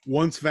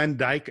once Van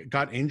Dijk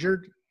got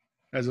injured,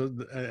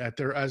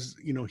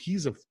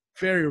 he's a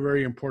very,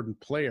 very important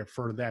player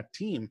for that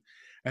team,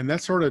 and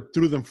that sort of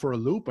threw them for a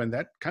loop, and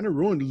that kind of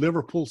ruined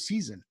Liverpool's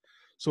season.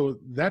 So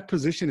that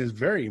position is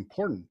very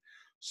important.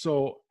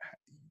 So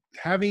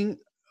having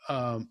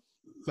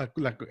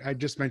like I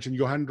just mentioned,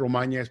 Johan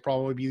Romagna is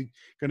probably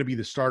going to be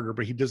the starter,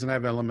 but he doesn't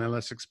have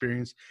MLS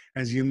experience,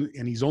 and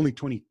he's only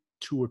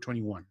 22 or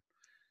 21.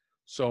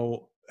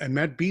 So, and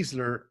Matt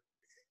Besler,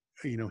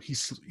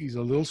 he's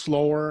a little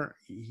slower.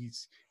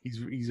 He's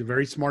a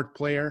very smart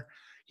player.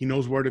 He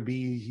knows where to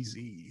be.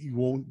 He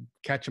won't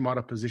catch him out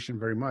of position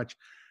very much,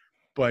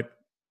 but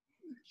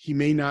he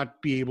may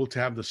not be able to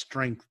have the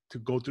strength to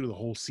go through the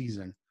whole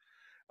season.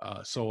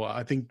 So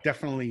I think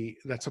definitely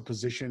that's a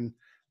position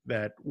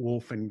that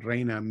Wolf and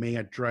Reina may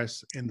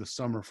address in the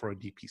summer for a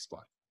DP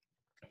spot.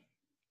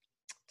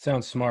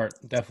 Sounds smart.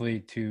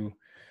 Definitely to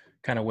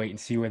kind of wait and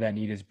see where that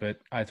need is, but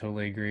I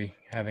totally agree.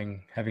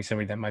 Having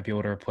somebody that might be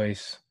able to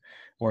replace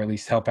or at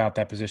least help out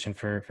that position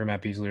for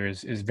Matt Besler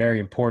is very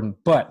important.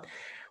 But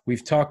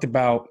we've talked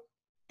about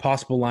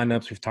possible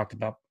lineups. We've talked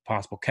about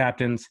possible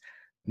captains.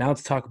 Now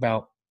let's talk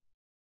about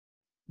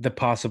the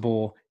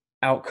possible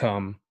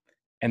outcome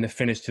and the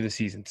finish to the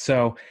season.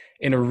 So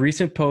in a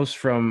recent post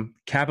from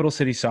Capital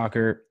City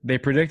Soccer, they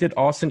predicted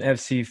Austin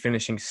FC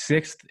finishing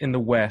 6th in the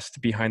West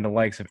behind the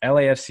likes of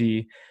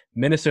LAFC,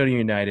 Minnesota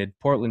United,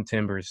 Portland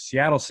Timbers,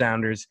 Seattle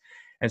Sounders,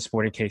 and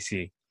Sporting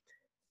KC.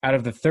 Out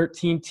of the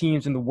 13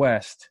 teams in the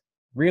West,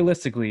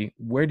 realistically,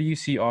 where do you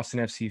see Austin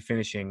FC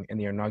finishing in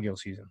the inaugural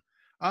season?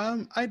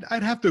 I'd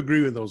have to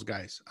agree with those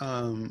guys.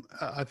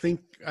 I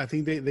think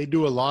they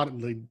do a lot.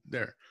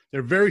 They're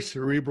very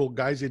cerebral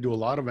guys. They do a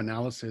lot of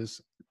analysis.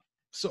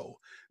 So,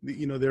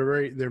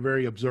 they're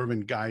very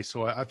observant guys.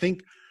 So I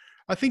think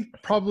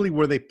probably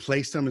where they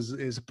place them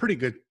is a pretty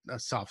good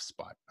soft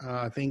spot.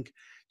 I think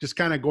just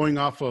kind of going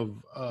off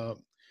of,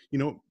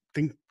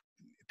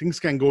 things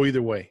can go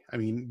either way. I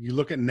mean, you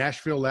look at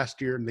Nashville last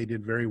year and they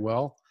did very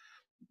well.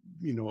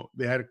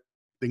 They had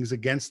things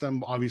against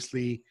them,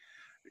 obviously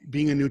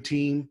being a new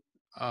team.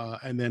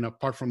 And then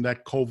apart from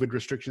that, COVID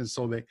restrictions.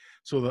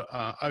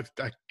 I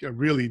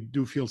really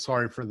do feel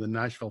sorry for the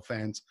Nashville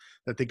fans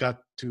that they got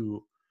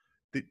to,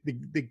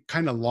 they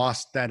kind of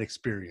lost that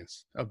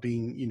experience of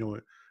being,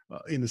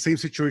 in the same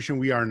situation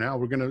we are now.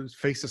 We're going to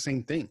face the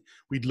same thing.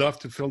 We'd love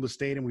to fill the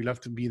stadium. We'd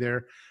love to be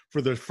there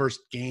for the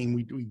first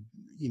game.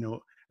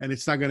 And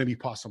it's not going to be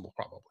possible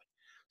probably.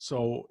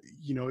 So,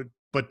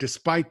 but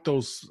despite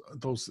those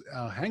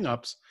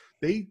hang-ups,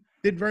 they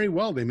did very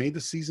well. They made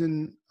the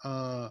season,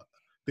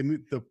 they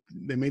made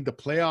the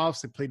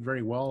playoffs. They played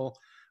very well.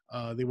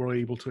 They were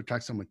able to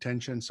attract some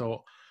attention.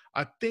 So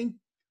I think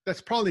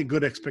that's probably a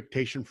good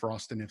expectation for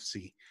Austin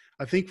FC.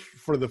 I think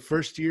for the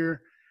first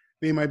year,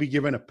 they might be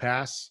given a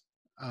pass.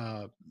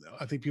 I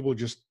think people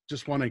just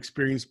want to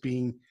experience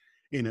being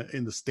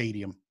in the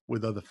stadium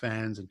with other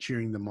fans and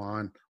cheering them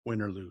on,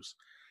 win or lose.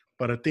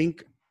 But I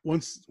think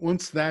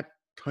once that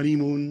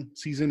honeymoon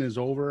season is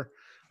over,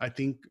 I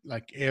think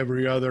like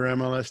every other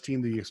MLS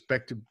team, they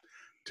expect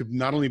to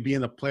not only be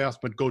in the playoffs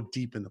but go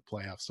deep in the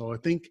playoffs. So I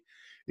think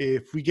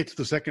if we get to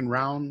the second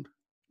round,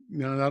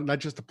 not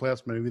just the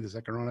playoffs, but maybe the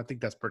second round, I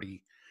think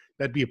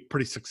that'd be a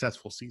pretty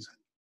successful season.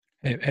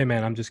 Hey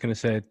man, I'm just gonna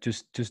say,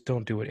 just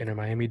don't do what Inter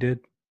Miami did.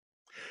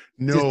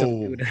 No,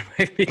 no,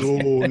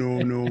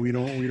 we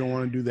don't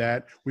want to do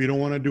that. We don't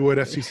want to do what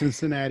FC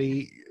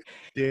Cincinnati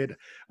did.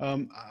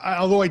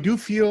 Although I do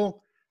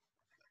feel,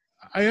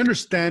 I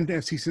understand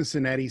FC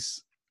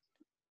Cincinnati's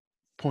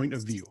point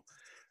of view.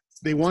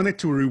 They wanted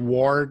to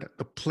reward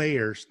the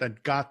players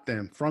that got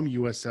them from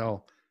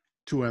USL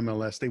to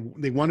MLS.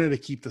 They wanted to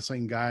keep the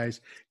same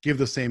guys, give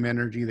the same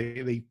energy.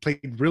 They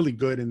played really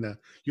good in the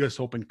US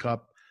Open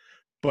Cup,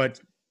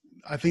 but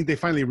I think they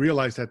finally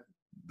realized that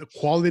the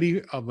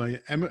quality of a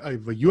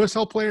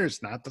USL player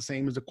is not the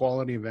same as the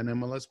quality of an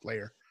MLS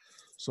player.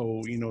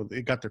 So,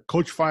 they got their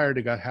coach fired,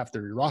 they got half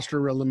their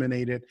roster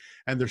eliminated,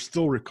 and they're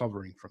still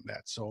recovering from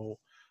that. So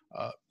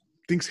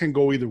things can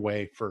go either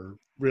way for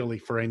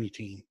any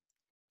team.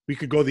 We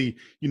could go the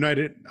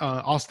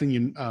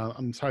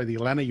the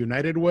Atlanta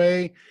United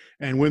way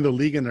and win the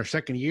league in their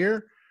second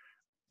year,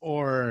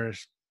 or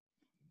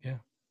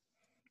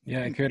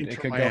it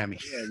could Miami.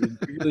 Go. Yeah,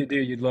 you really do.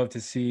 You'd love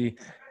to see,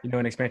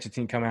 an expansion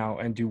team come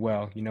out and do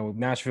well.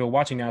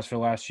 Watching Nashville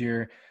last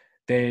year,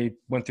 they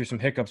went through some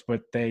hiccups,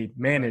 but they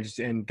managed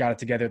and got it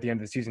together at the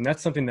end of the season.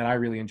 That's something that I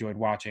really enjoyed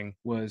watching,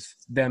 was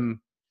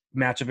them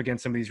match up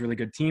against some of these really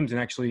good teams and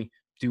actually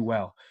do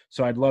well.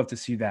 So I'd love to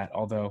see that,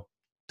 although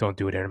don't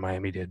do what Inter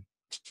Miami did.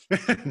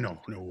 No,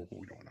 we don't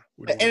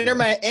want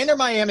to. Inter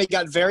Miami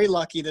got very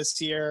lucky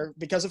this year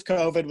because of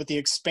COVID with the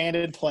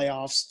expanded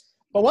playoffs.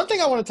 But one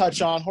thing I want to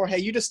touch on, Jorge,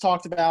 you just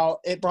talked about,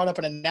 it brought up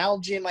an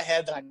analogy in my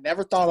head that I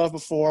never thought of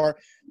before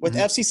with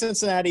FC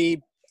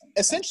Cincinnati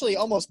essentially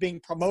almost being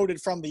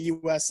promoted from the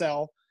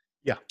USL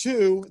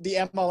to the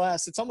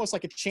MLS. It's almost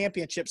like a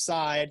championship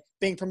side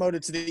being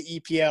promoted to the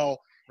EPL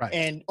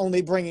and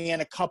only bringing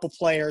in a couple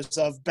players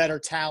of better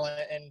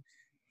talent. And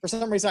for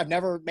some reason, I've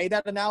never made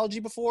that analogy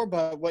before,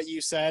 but what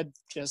you said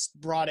just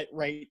brought it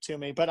right to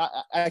me. But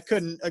I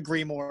couldn't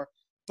agree more.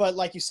 But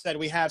like you said,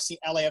 we have seen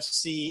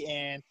LAFC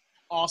and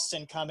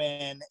Austin come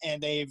in,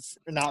 and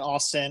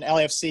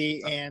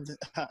LAFC and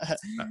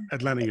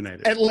Atlanta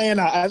United.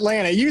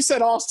 Atlanta. You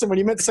said Austin when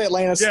you meant to say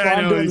Atlanta, so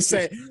I'm doing the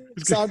same.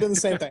 So I'm doing the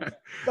same thing.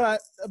 But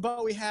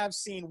we have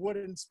seen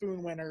wooden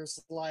spoon winners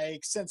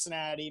like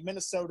Cincinnati.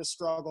 Minnesota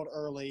struggled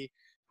early.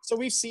 So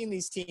we've seen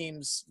these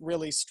teams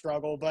really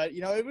struggle. But,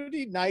 it would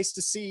be nice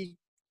to see,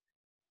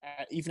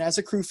 even as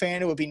a Crew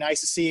fan, it would be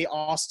nice to see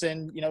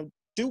Austin,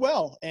 do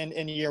well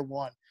in year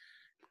one.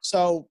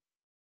 So,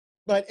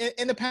 but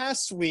in the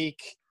past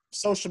week,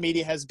 social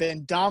media has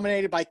been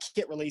dominated by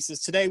kit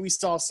releases. Today we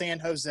saw San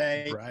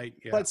Jose, right?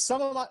 Yeah. But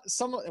some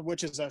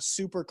which is a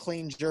super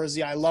clean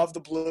jersey. I love the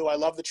blue. I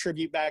love the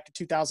tribute back to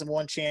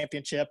 2001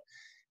 championship,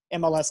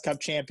 MLS Cup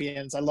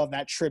champions. I love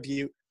that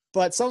tribute.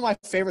 But some of my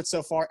favorites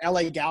so far,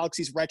 LA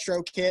Galaxy's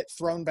retro kit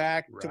thrown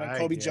back to when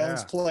Kobe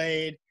Jones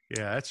played.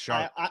 Yeah, that's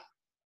sharp.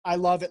 I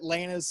love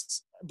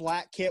Atlanta's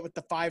black kit with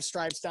the 5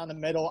 stripes down the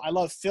middle. I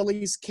love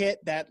Philly's kit,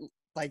 that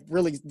like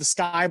really the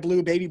sky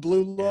blue, baby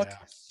blue look. Yeah.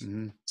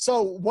 Mm-hmm.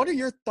 So what are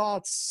your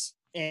thoughts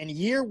in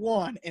year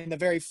one in the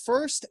very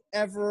first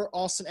ever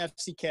Austin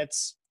FC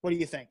kits? What do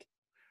you think?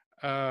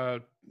 I'll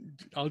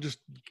just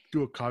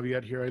do a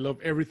caveat here. I love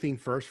everything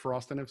first for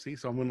Austin FC.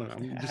 So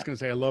I'm just gonna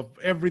say I love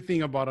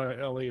everything about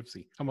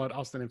LAFC. About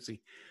Austin FC.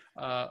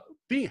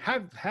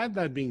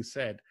 That being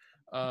said,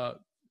 if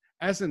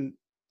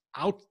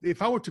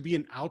I were to be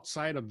an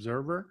outside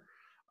observer,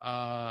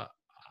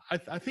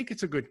 I think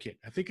it's a good kit.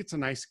 I think it's a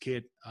nice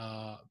kit.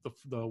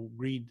 The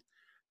red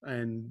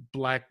and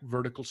black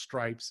vertical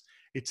stripes.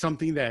 It's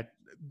something that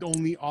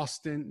only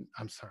Austin.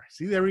 I'm sorry.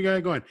 See, there we go.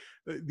 Going.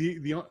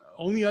 The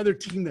only other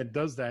team that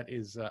does that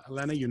is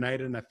Atlanta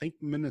United, and I think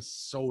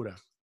Minnesota,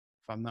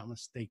 if I'm not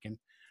mistaken,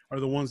 are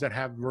the ones that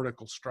have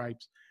vertical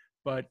stripes.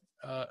 But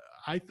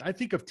I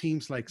think of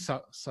teams like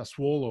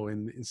Sassuolo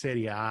in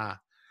Serie A,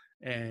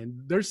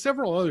 and there's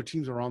several other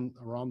teams around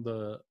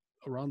the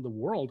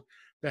world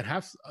that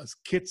have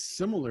kits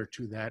similar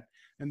to that,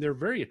 and they're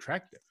very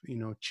attractive.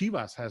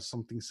 Chivas has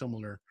something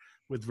similar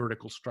with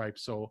vertical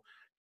stripes. So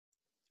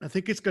I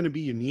think it's going to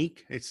be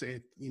unique.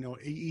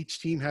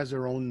 Each team has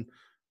their own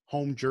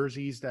home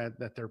jerseys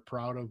that they're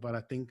proud of, but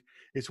I think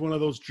it's one of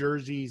those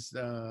jerseys.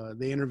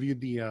 They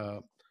interviewed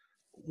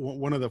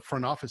one of the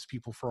front office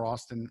people for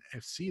Austin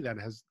FC that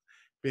has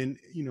been,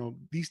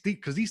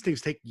 because these things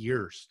take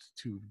years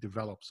to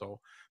develop. So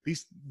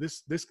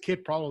this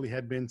kit probably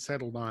had been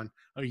settled on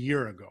a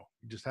year ago.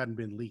 It just hadn't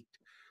been leaked.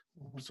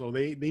 So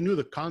they knew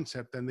the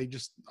concept, and they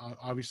just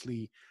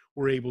obviously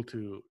were able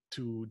to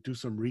do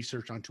some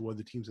research onto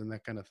other teams and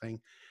that kind of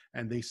thing.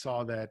 And they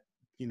saw that,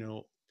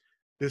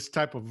 this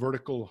type of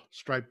vertical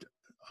striped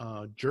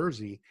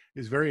jersey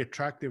is very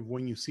attractive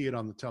when you see it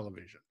on the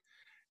television,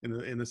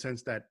 in the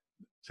sense that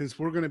since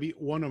we're going to be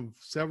one of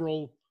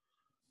several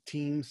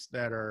teams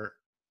that are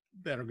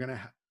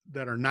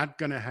not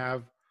going to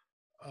have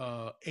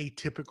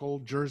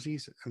atypical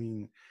jerseys. I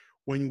mean,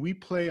 when we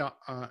play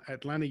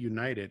Atlanta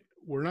United,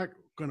 we're not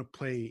going to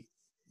play,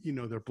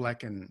 their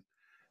black and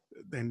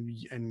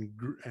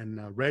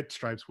red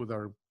stripes with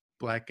our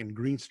black and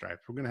green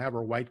stripes. We're going to have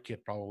our white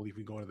kit probably if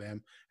we go to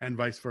them, and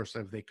vice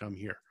versa if they come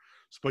here.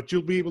 But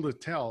you'll be able to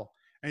tell,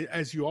 and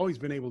as you always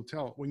been able to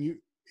tell,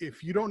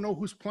 if you don't know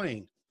who's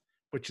playing,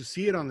 but you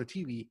see it on the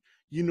TV,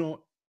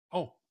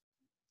 oh,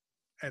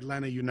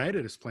 Atlanta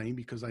United is playing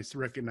because I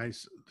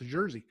recognize the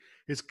jersey.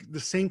 It's the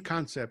same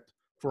concept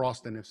for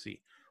Austin FC.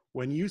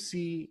 When you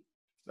see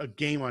a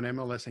game on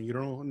MLS and you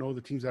don't know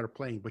the teams that are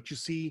playing, but you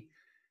see,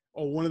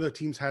 one of the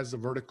teams has the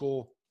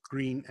vertical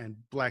green and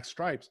black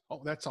stripes.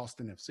 Oh, that's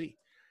Austin FC.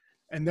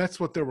 And that's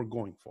what they were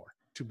going for,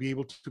 to be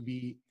able to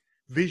be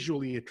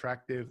visually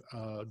attractive,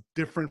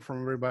 different from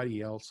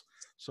everybody else.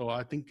 So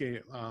I think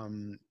it's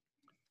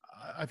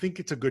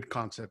a good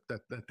concept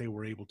that they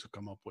were able to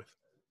come up with.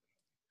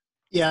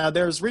 Yeah,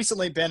 there's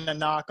recently been a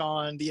knock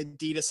on the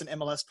Adidas and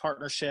MLS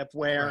partnership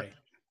where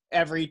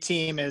every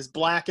team is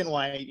black and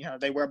white.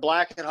 They wear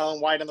black at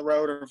home, white on the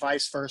road, or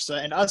vice versa.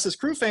 And us as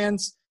Crew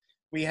fans,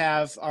 we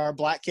have our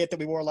black kit that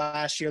we wore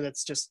last year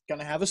that's just going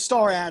to have a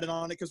star added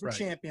on it because we're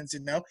champions,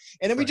 And then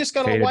we just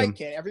got a white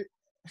kit.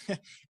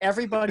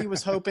 Everybody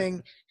was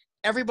hoping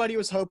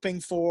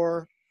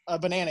for a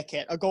banana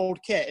kit, a gold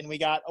kit, and we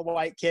got a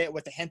white kit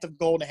with a hint of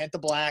gold, a hint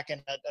of black,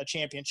 and a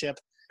championship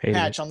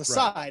patch on the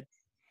side.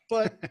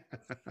 But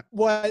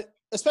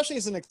especially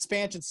as an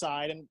expansion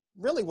side, and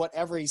really what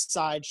every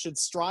side should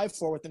strive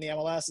for within the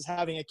MLS, is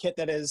having a kit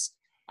that is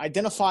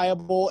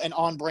identifiable and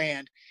on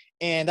brand.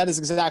 And that is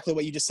exactly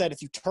what you just said.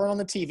 If you turn on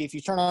the TV, if you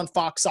turn on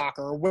Fox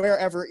Soccer or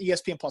wherever,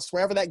 ESPN Plus,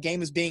 wherever that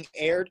game is being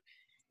aired,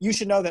 you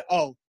should know that,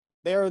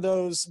 there are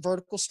those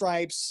vertical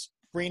stripes,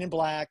 green and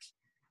black.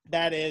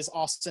 That is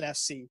Austin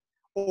FC.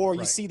 or you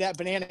Right. see that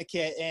banana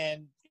kit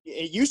and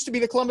it used to be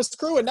the Columbus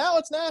Crew and now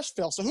it's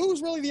Nashville. So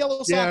who's really the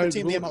yellow soccer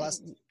team, the MLS?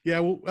 Yeah,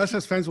 well, us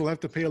as fans will have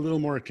to pay a little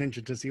more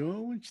attention to see,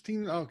 oh, which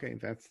team? Okay,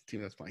 that's the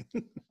team that's playing.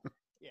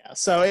 Yeah,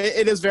 so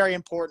it is very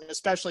important,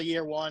 especially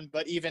year one,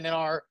 but even in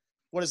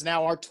what is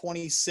now our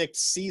 26th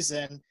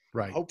season,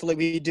 Right. hopefully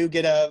we do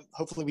get a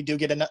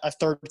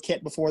third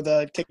kit before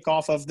the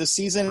kickoff of the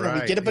season, and we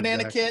Right, get a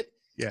banana exactly. kit,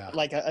 Yeah.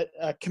 like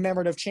a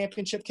commemorative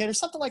championship kit or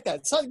something like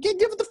that. So give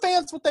the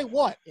fans what they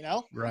want, you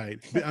know? Right.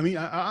 But, I mean,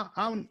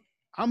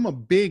 I'm a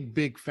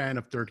big fan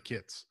of third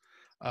kits.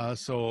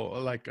 So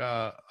like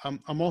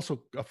I'm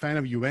also a fan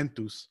of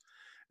Juventus,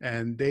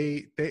 and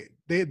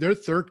their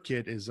third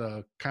kit is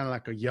kind of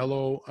like a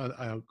yellow,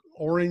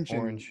 orange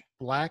and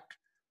black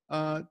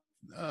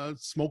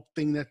smoke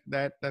thing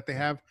that they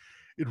have.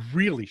 It's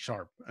really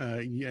sharp,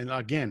 and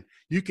again,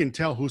 you can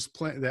tell who's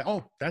playing.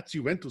 That that's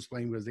Juventus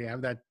playing because they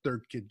have that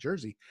third kit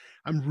jersey.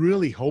 I'm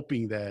really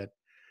hoping that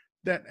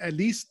at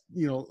least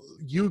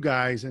you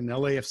guys and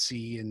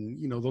LAFC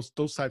and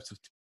those types of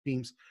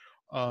teams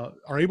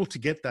are able to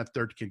get that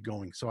third kid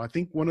going. So I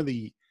think one of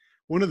the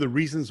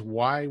reasons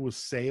why was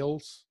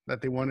sales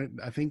that they wanted.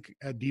 I think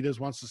Adidas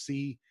wants to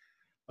see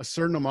a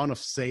certain amount of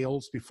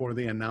sales before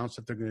they announce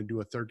that they're going to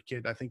do a third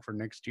kid. I think for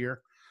next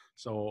year.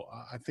 So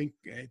I think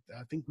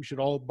we should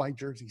all buy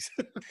jerseys.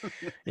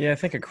 Yeah, I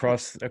think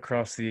across the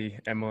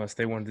MLS,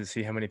 they wanted to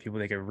see how many people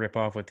they could rip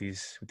off with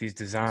these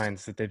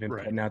designs that they've been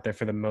Right. putting out there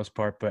for the most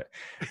part. But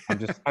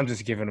I'm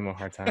just giving them a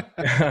hard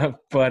time.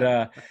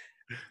 But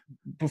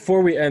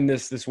before we end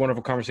this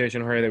wonderful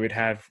conversation, Jorge,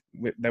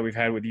 that we've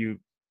had with you,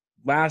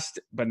 last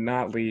but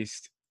not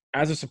least,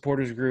 as a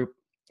supporters group,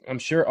 I'm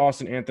sure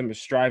Austin Anthem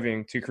is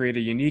striving to create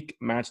a unique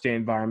match day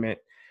environment,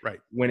 right,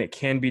 when it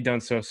can be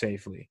done so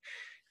safely.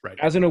 Right.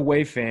 As an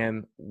away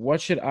fan, what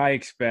should I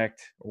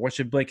expect, or what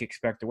should Blake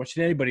expect, or what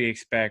should anybody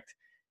expect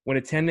when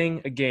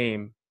attending a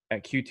game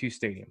at Q2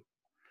 Stadium?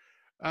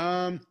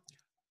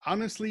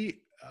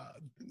 Honestly,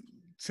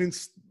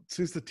 since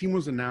the team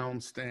was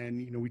announced,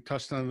 and we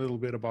touched on a little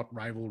bit about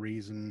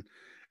rivalries and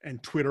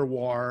Twitter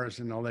wars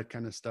and all that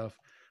kind of stuff,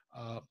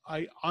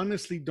 I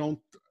honestly don't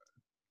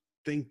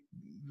think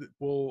that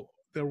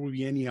there will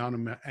be any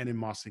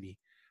animosity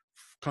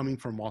coming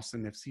from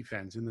Austin FC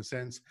fans, in the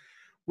sense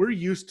we're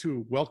used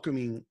to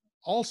welcoming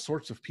all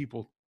sorts of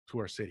people to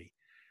our city.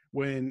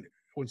 When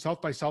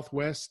South by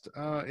Southwest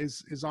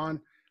is on,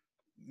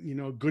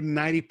 a good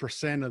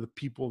 90% of the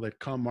people that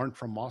come aren't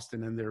from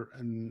Austin, and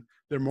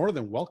they're more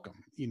than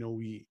welcome.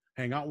 We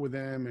hang out with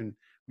them and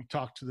we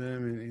talk to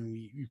them and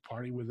we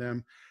party with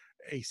them.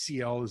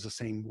 ACL is the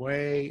same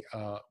way.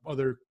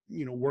 Other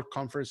work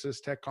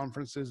conferences, tech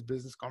conferences,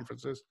 business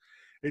conferences.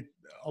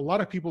 A lot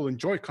of people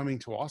enjoy coming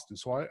to Austin,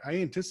 so I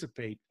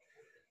anticipate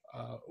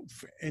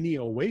for any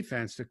away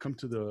fans to come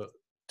to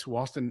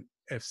Austin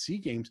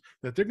FC games,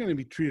 that they're going to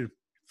be treated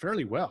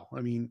fairly well.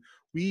 I mean,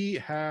 we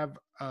have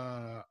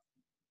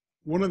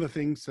one of the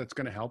things that's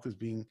going to help is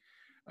being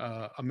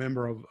a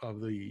member of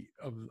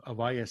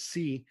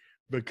ISC,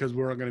 because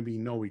we're going to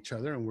know each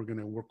other and we're going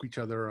to work with each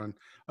other on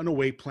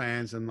away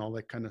plans and all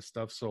that kind of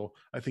stuff. So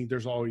I think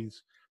there's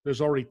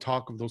already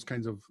talk of those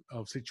kinds of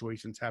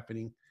situations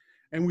happening,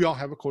 and we all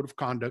have a code of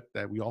conduct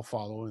that we all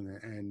follow,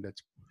 and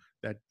that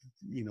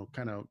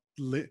kind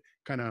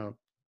of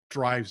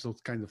drives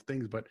those kinds of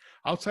things. But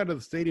outside of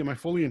the stadium, I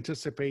fully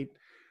anticipate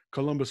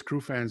Columbus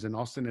Crew fans and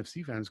Austin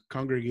FC fans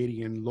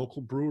congregating in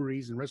local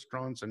breweries and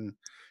restaurants, and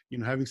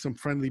having some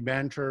friendly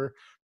banter,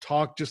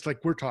 talk just like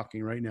we're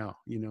talking right now.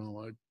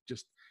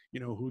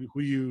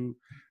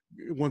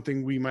 One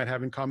thing we might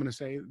have in common is,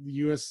 say, the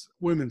U.S.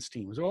 women's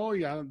team is, oh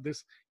yeah,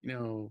 this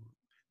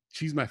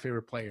she's my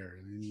favorite player,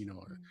 and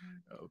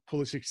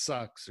Pulisic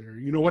sucks, or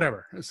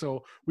whatever.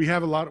 So we'll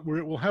have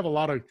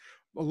a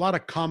lot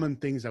of common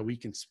things that we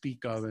can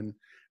speak of, and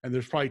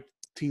there's probably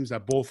teams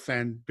that both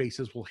fan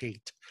bases will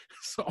hate.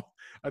 So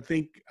I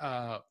think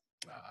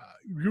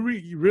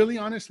really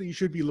honestly, you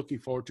should be looking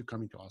forward to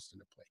coming to Austin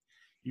to play.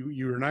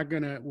 You're not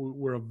gonna.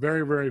 We're a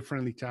very, very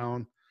friendly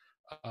town.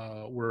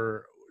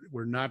 We're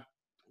not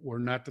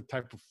the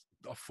type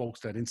of folks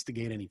that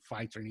instigate any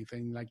fights or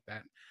anything like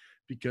that,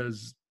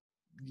 because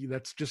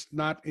that's just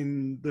not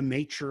in the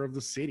nature of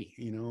the city,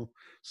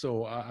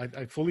 So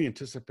I fully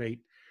anticipate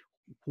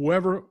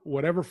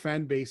whatever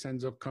fan base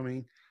ends up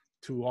coming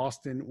to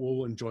Austin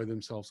will enjoy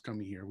themselves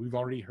coming here. We've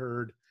already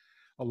heard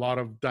a lot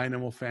of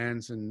Dynamo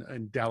fans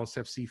and Dallas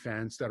FC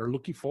fans that are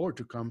looking forward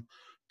to come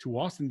to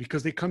Austin,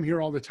 because they come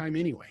here all the time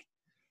anyway.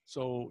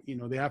 So,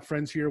 they have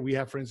friends here. We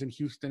have friends in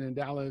Houston and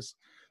Dallas.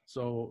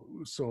 So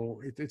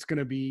it's going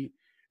to be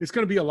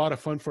a lot of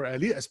fun for, at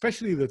least,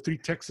 especially the three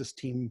Texas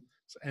teams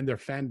and their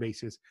fan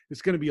bases.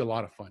 It's going to be a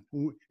lot of fun.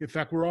 In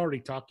fact, we're already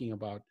talking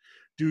about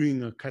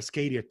doing a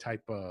Cascadia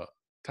type of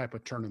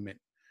tournament.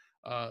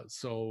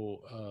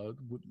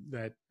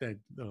 That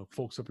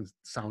folks up in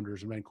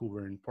Sounders and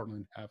Vancouver and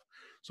Portland have.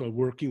 So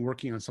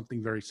working on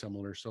something very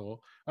similar.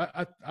 So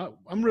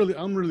I'm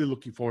really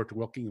looking forward to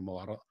welcoming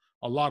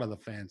a lot of the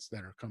fans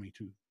that are coming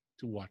to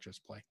watch us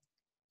play.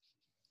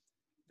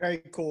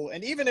 Very cool.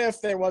 And even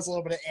if there was a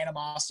little bit of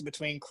animosity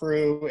between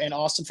Crew and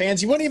Austin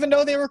fans, you wouldn't even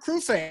know they were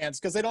Crew fans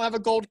because they don't have a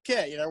gold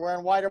kit. They're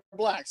wearing white or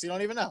black, so you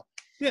don't even know.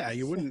 Yeah,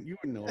 you wouldn't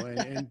know,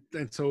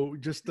 and so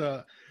just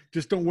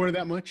don't worry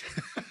that much,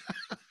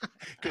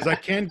 because I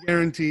can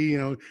guarantee,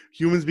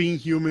 humans being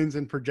humans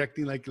and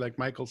projecting like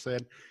Michael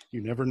said,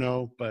 you never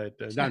know. But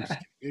no, I'm just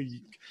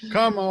kidding.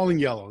 Come all in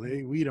yellow.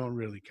 We don't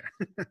really care.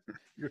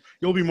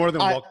 You'll be more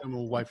than welcome.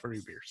 We'll wipe for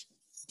your beers.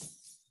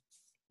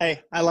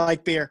 Hey, I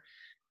like beer.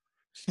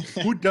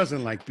 Who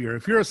doesn't like beer?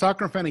 If you're a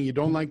soccer fan and you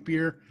don't like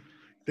beer,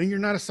 then you're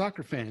not a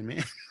soccer fan,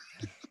 man.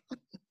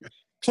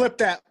 Clip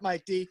that,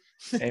 Mike D.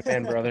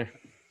 Amen, brother.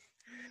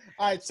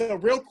 All right, so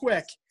real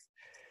quick,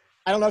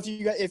 I don't know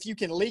if you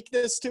can leak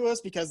this to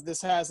us because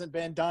this hasn't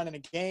been done in a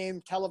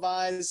game,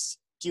 televised.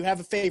 Do you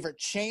have a favorite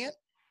chant?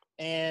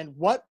 And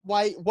what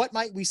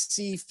might we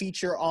see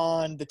feature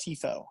on the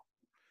TIFO?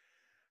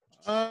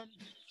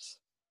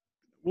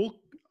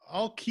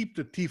 I'll keep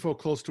the TIFO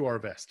close to our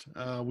vest.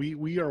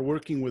 We are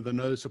working with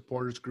another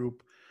supporters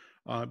group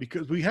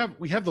because we have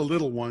the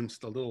little ones,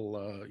 the little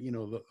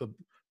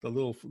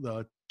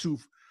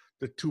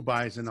the two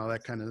buys and all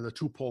that kind of the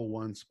 2-pole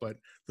ones, but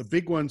the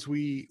big ones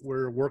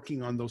we're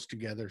working on those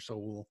together.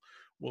 So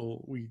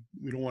we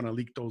don't want to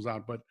leak those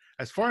out. But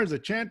as far as the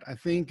chant, I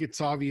think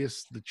it's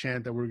obvious the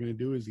chant that we're going to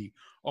do is the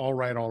all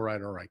right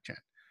chant.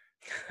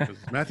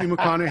 Matthew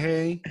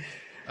McConaughey.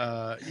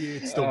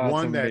 It's the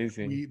one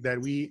amazing.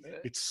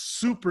 It's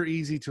super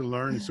easy to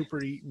learn,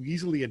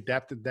 easily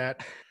adapted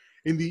that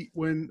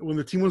when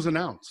the team was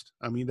announced.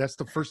 I mean, that's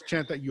the first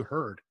chant that you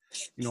heard,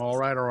 all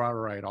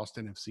right,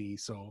 Austin FC.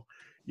 So,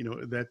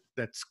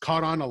 that's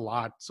caught on a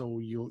lot. So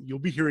you'll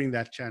be hearing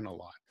that chant a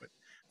lot, but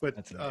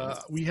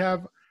we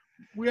have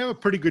a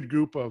pretty good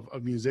group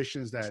of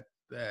musicians that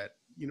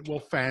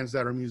fans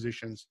that are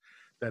musicians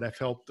that have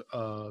helped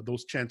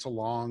those chants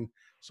along.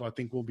 So I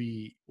think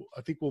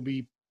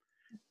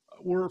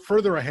we're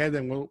further ahead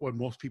than what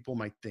most people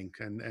might think.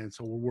 And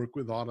so we'll work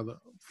with all of the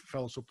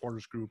fellow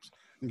supporters groups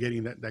and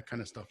getting that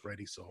kind of stuff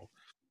ready. So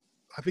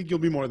I think you'll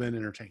be more than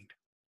entertained.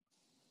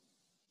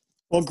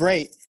 Well,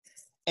 great.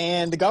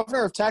 And the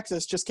governor of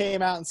Texas just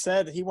came out and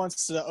said that he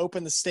wants to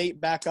open the state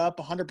back up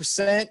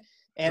 100%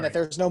 and that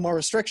there's no more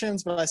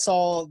restrictions. But I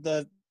saw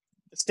the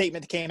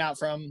statement that came out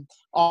from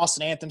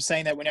Austin Anthem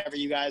saying that whenever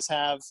you guys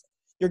have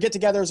your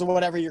get-togethers or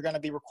whatever, you're going to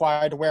be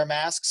required to wear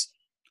masks.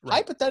 Right.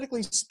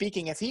 Hypothetically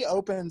speaking, if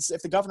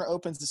the governor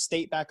opens the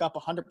state back up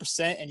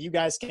 100% and you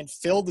guys can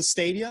fill the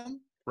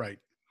stadium, right?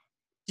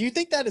 Do you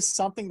think that is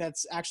something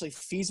that's actually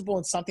feasible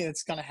and something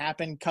that's going to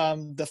happen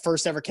come the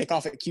first ever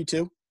kickoff at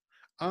Q2?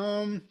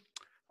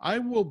 I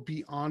will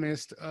be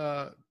honest.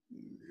 The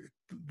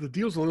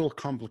deal's a little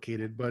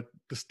complicated, but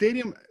the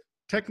stadium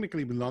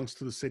technically belongs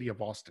to the city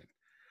of Austin.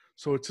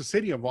 So it's a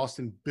city of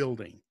Austin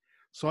building.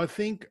 So I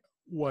think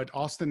what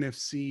Austin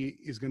FC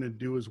is going to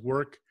do is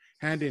work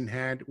hand in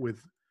hand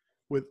with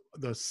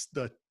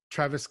the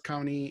Travis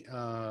County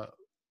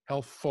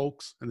health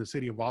folks and the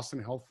city of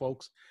Austin health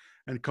folks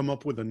and come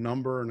up with a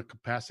number and a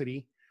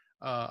capacity.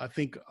 I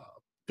think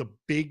the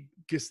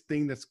biggest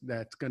thing that's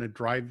going to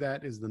drive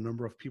that is the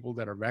number of people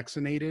that are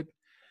vaccinated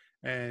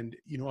and,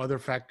 other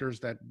factors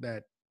that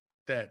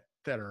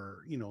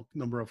are,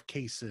 number of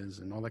cases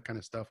and all that kind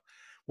of stuff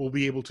will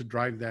be able to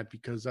drive that,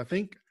 because I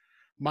think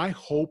my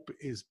hope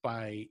is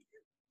by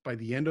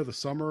the end of the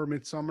summer or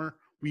midsummer,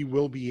 we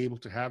will be able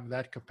to have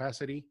that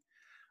capacity.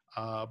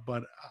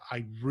 But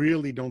I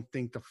really don't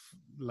think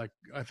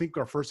I think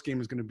our first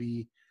game is going to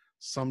be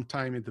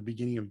sometime at the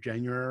beginning of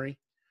June.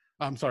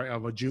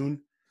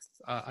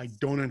 I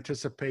don't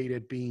anticipate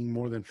it being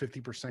more than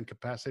 50%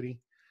 capacity.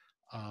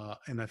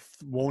 And I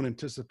won't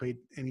anticipate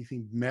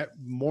anything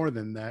more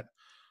than that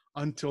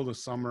until the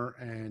summer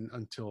and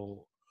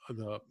until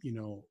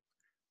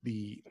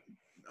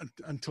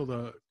until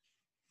the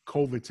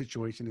COVID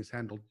situation is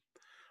handled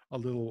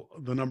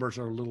the numbers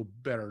are a little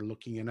better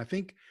looking. And I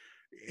think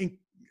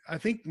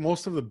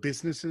most of the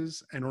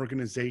businesses and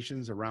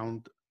organizations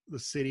around the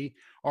city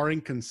are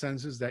in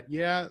consensus that,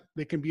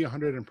 they can be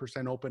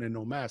 100% open and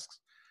no masks.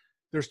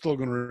 They're still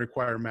going to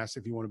require masks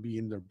if you want to be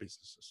in their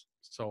businesses.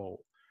 So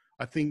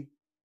I think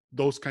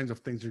those kinds of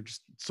things are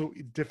just so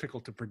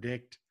difficult to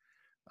predict.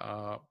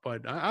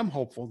 But I'm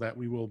hopeful that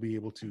we will be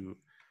able to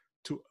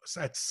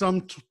at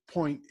some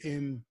point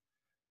in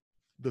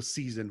the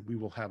season, we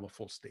will have a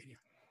full stadium.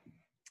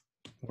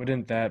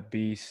 Wouldn't that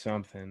be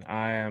something?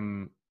 I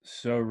am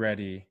so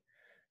ready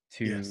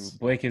to. Yes.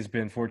 Blake has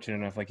been fortunate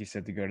enough, like you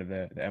said, to go to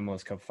the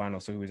MLS Cup final.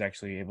 So he was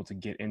actually able to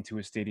get into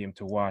a stadium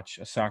to watch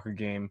a soccer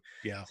game.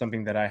 Yeah.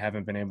 Something that I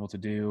haven't been able to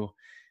do.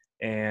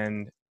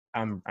 And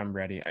I'm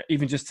ready.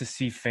 Even just to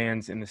see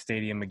fans in the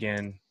stadium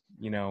again,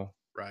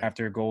 right.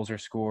 After goals are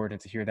scored and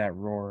to hear that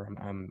roar,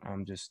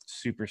 I'm just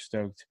super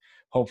stoked,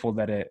 hopeful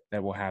that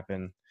will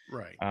happen.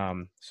 Right.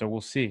 So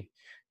we'll see.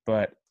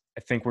 But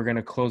I think we're going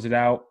to close it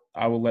out.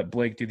 I will let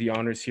Blake do the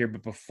honors here,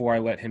 but before I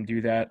let him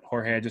do that,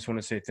 Jorge, I just want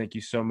to say thank you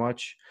so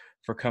much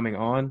for coming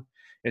on.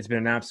 It's been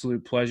an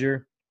absolute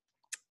pleasure.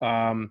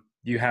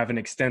 You have an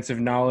extensive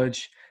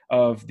knowledge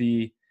of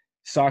the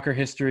soccer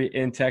history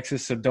in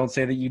Texas. So don't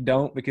say that you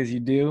don't, because you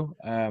do.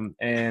 And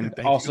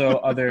Thank also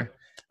you.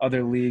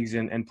 other leagues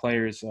and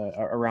players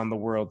around the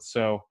world.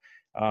 So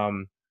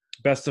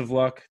best of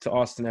luck to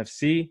Austin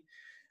FC.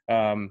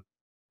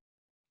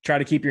 Try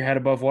to keep your head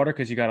above water,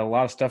 because you got a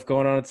lot of stuff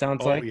going on, it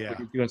sounds Oh like. yeah.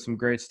 You're doing some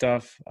great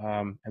stuff.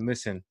 And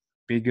listen,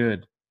 be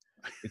good.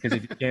 Because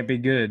if you can't be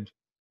good,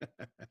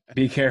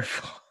 be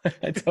careful.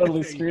 I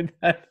totally screwed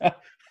that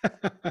up.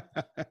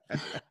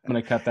 I'm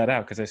going to cut that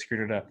out because I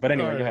screwed it up. But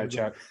anyway, go ahead,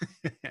 Chuck.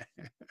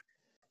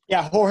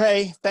 Yeah,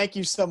 Jorge, thank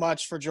you so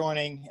much for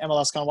joining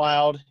MLS Gone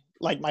Wild.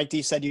 Like Mike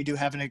D said, you do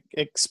have an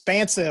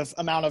expansive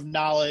amount of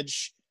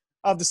knowledge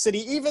of the city,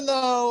 even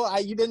though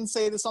you didn't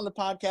say this on the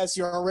podcast.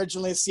 You're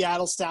originally a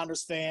Seattle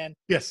Sounders fan.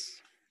 Yes,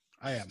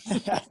 I am.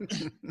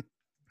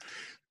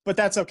 But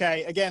that's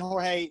okay. Again,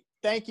 Jorge,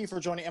 thank you for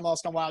joining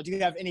MLS Gone Wild. Do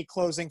you have any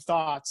closing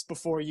thoughts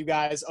before you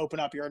guys open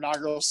up your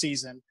inaugural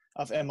season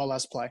of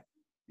MLS play?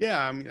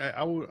 Yeah, I mean,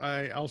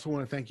 I also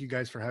want to thank you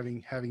guys for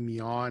having me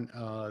on.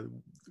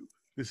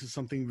 This is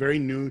something very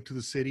new to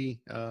the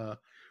city.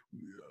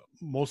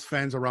 Most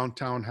fans around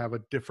town have a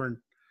different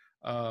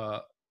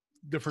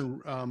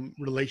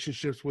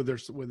relationships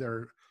with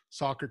their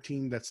soccer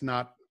team that's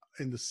not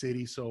in the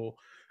city. So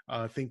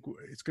I think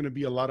it's going to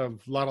be a lot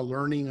of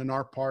learning on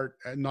our part,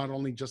 and not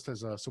only just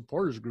as a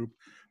supporters group,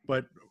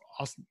 but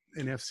us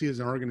in FC as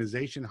an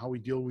organization, how we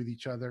deal with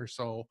each other.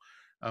 So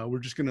we're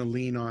just going to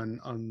lean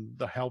on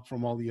the help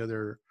from all the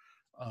other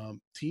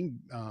team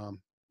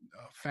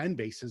fan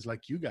bases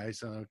like you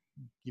guys.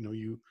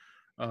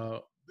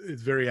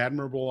 It's very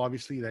admirable,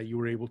 obviously, that you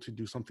were able to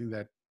do something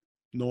that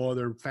no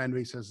other fan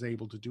base is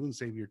able to do and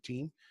save your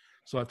team.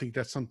 So I think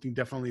that's something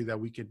definitely that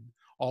we could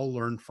all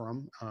learn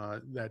from.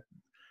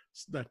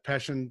 That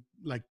passion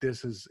like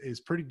this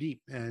is pretty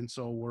deep, and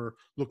so we're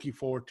looking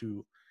forward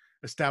to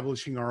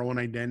establishing our own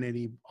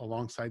identity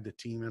alongside the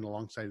team and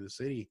alongside the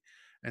city.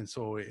 And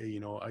so,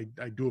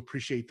 I do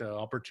appreciate the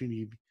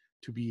opportunity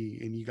to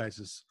be in you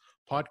guys'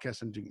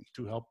 podcast and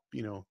to help,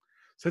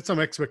 set some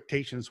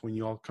expectations when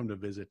you all come to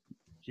visit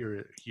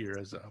here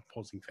as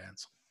opposing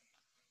fans.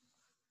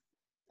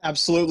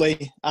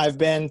 Absolutely. I've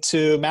been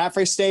to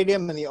MAPFRE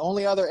Stadium, and the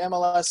only other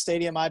MLS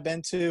stadium I've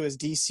been to is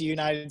DC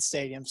United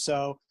Stadium.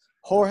 So,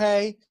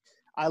 Jorge,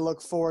 I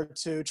look forward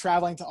to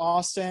traveling to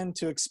Austin,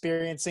 to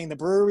experiencing the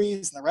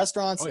breweries and the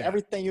restaurants and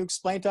everything you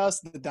explained to us,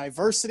 the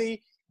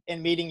diversity,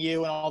 and meeting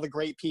you and all the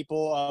great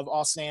people of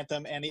Austin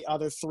Anthem and the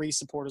other 3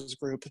 supporters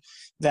group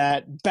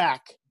that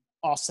back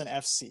Austin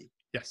FC.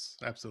 Yes,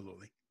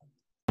 absolutely.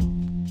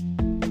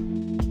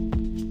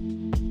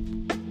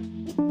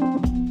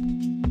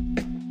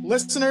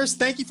 Listeners,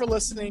 thank you for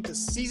listening to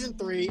Season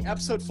 3,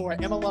 Episode 4,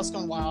 MLS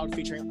Gone Wild,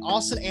 featuring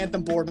Austin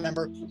Anthem board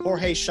member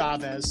Jorge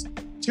Chavez.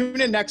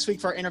 Tune in next week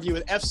for our interview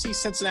with FC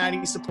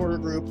Cincinnati supporter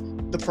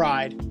group, The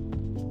Pride.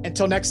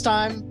 Until next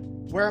time,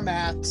 wear a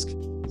mask,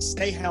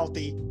 stay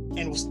healthy,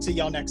 and we'll see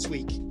y'all next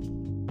week.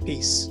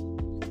 Peace.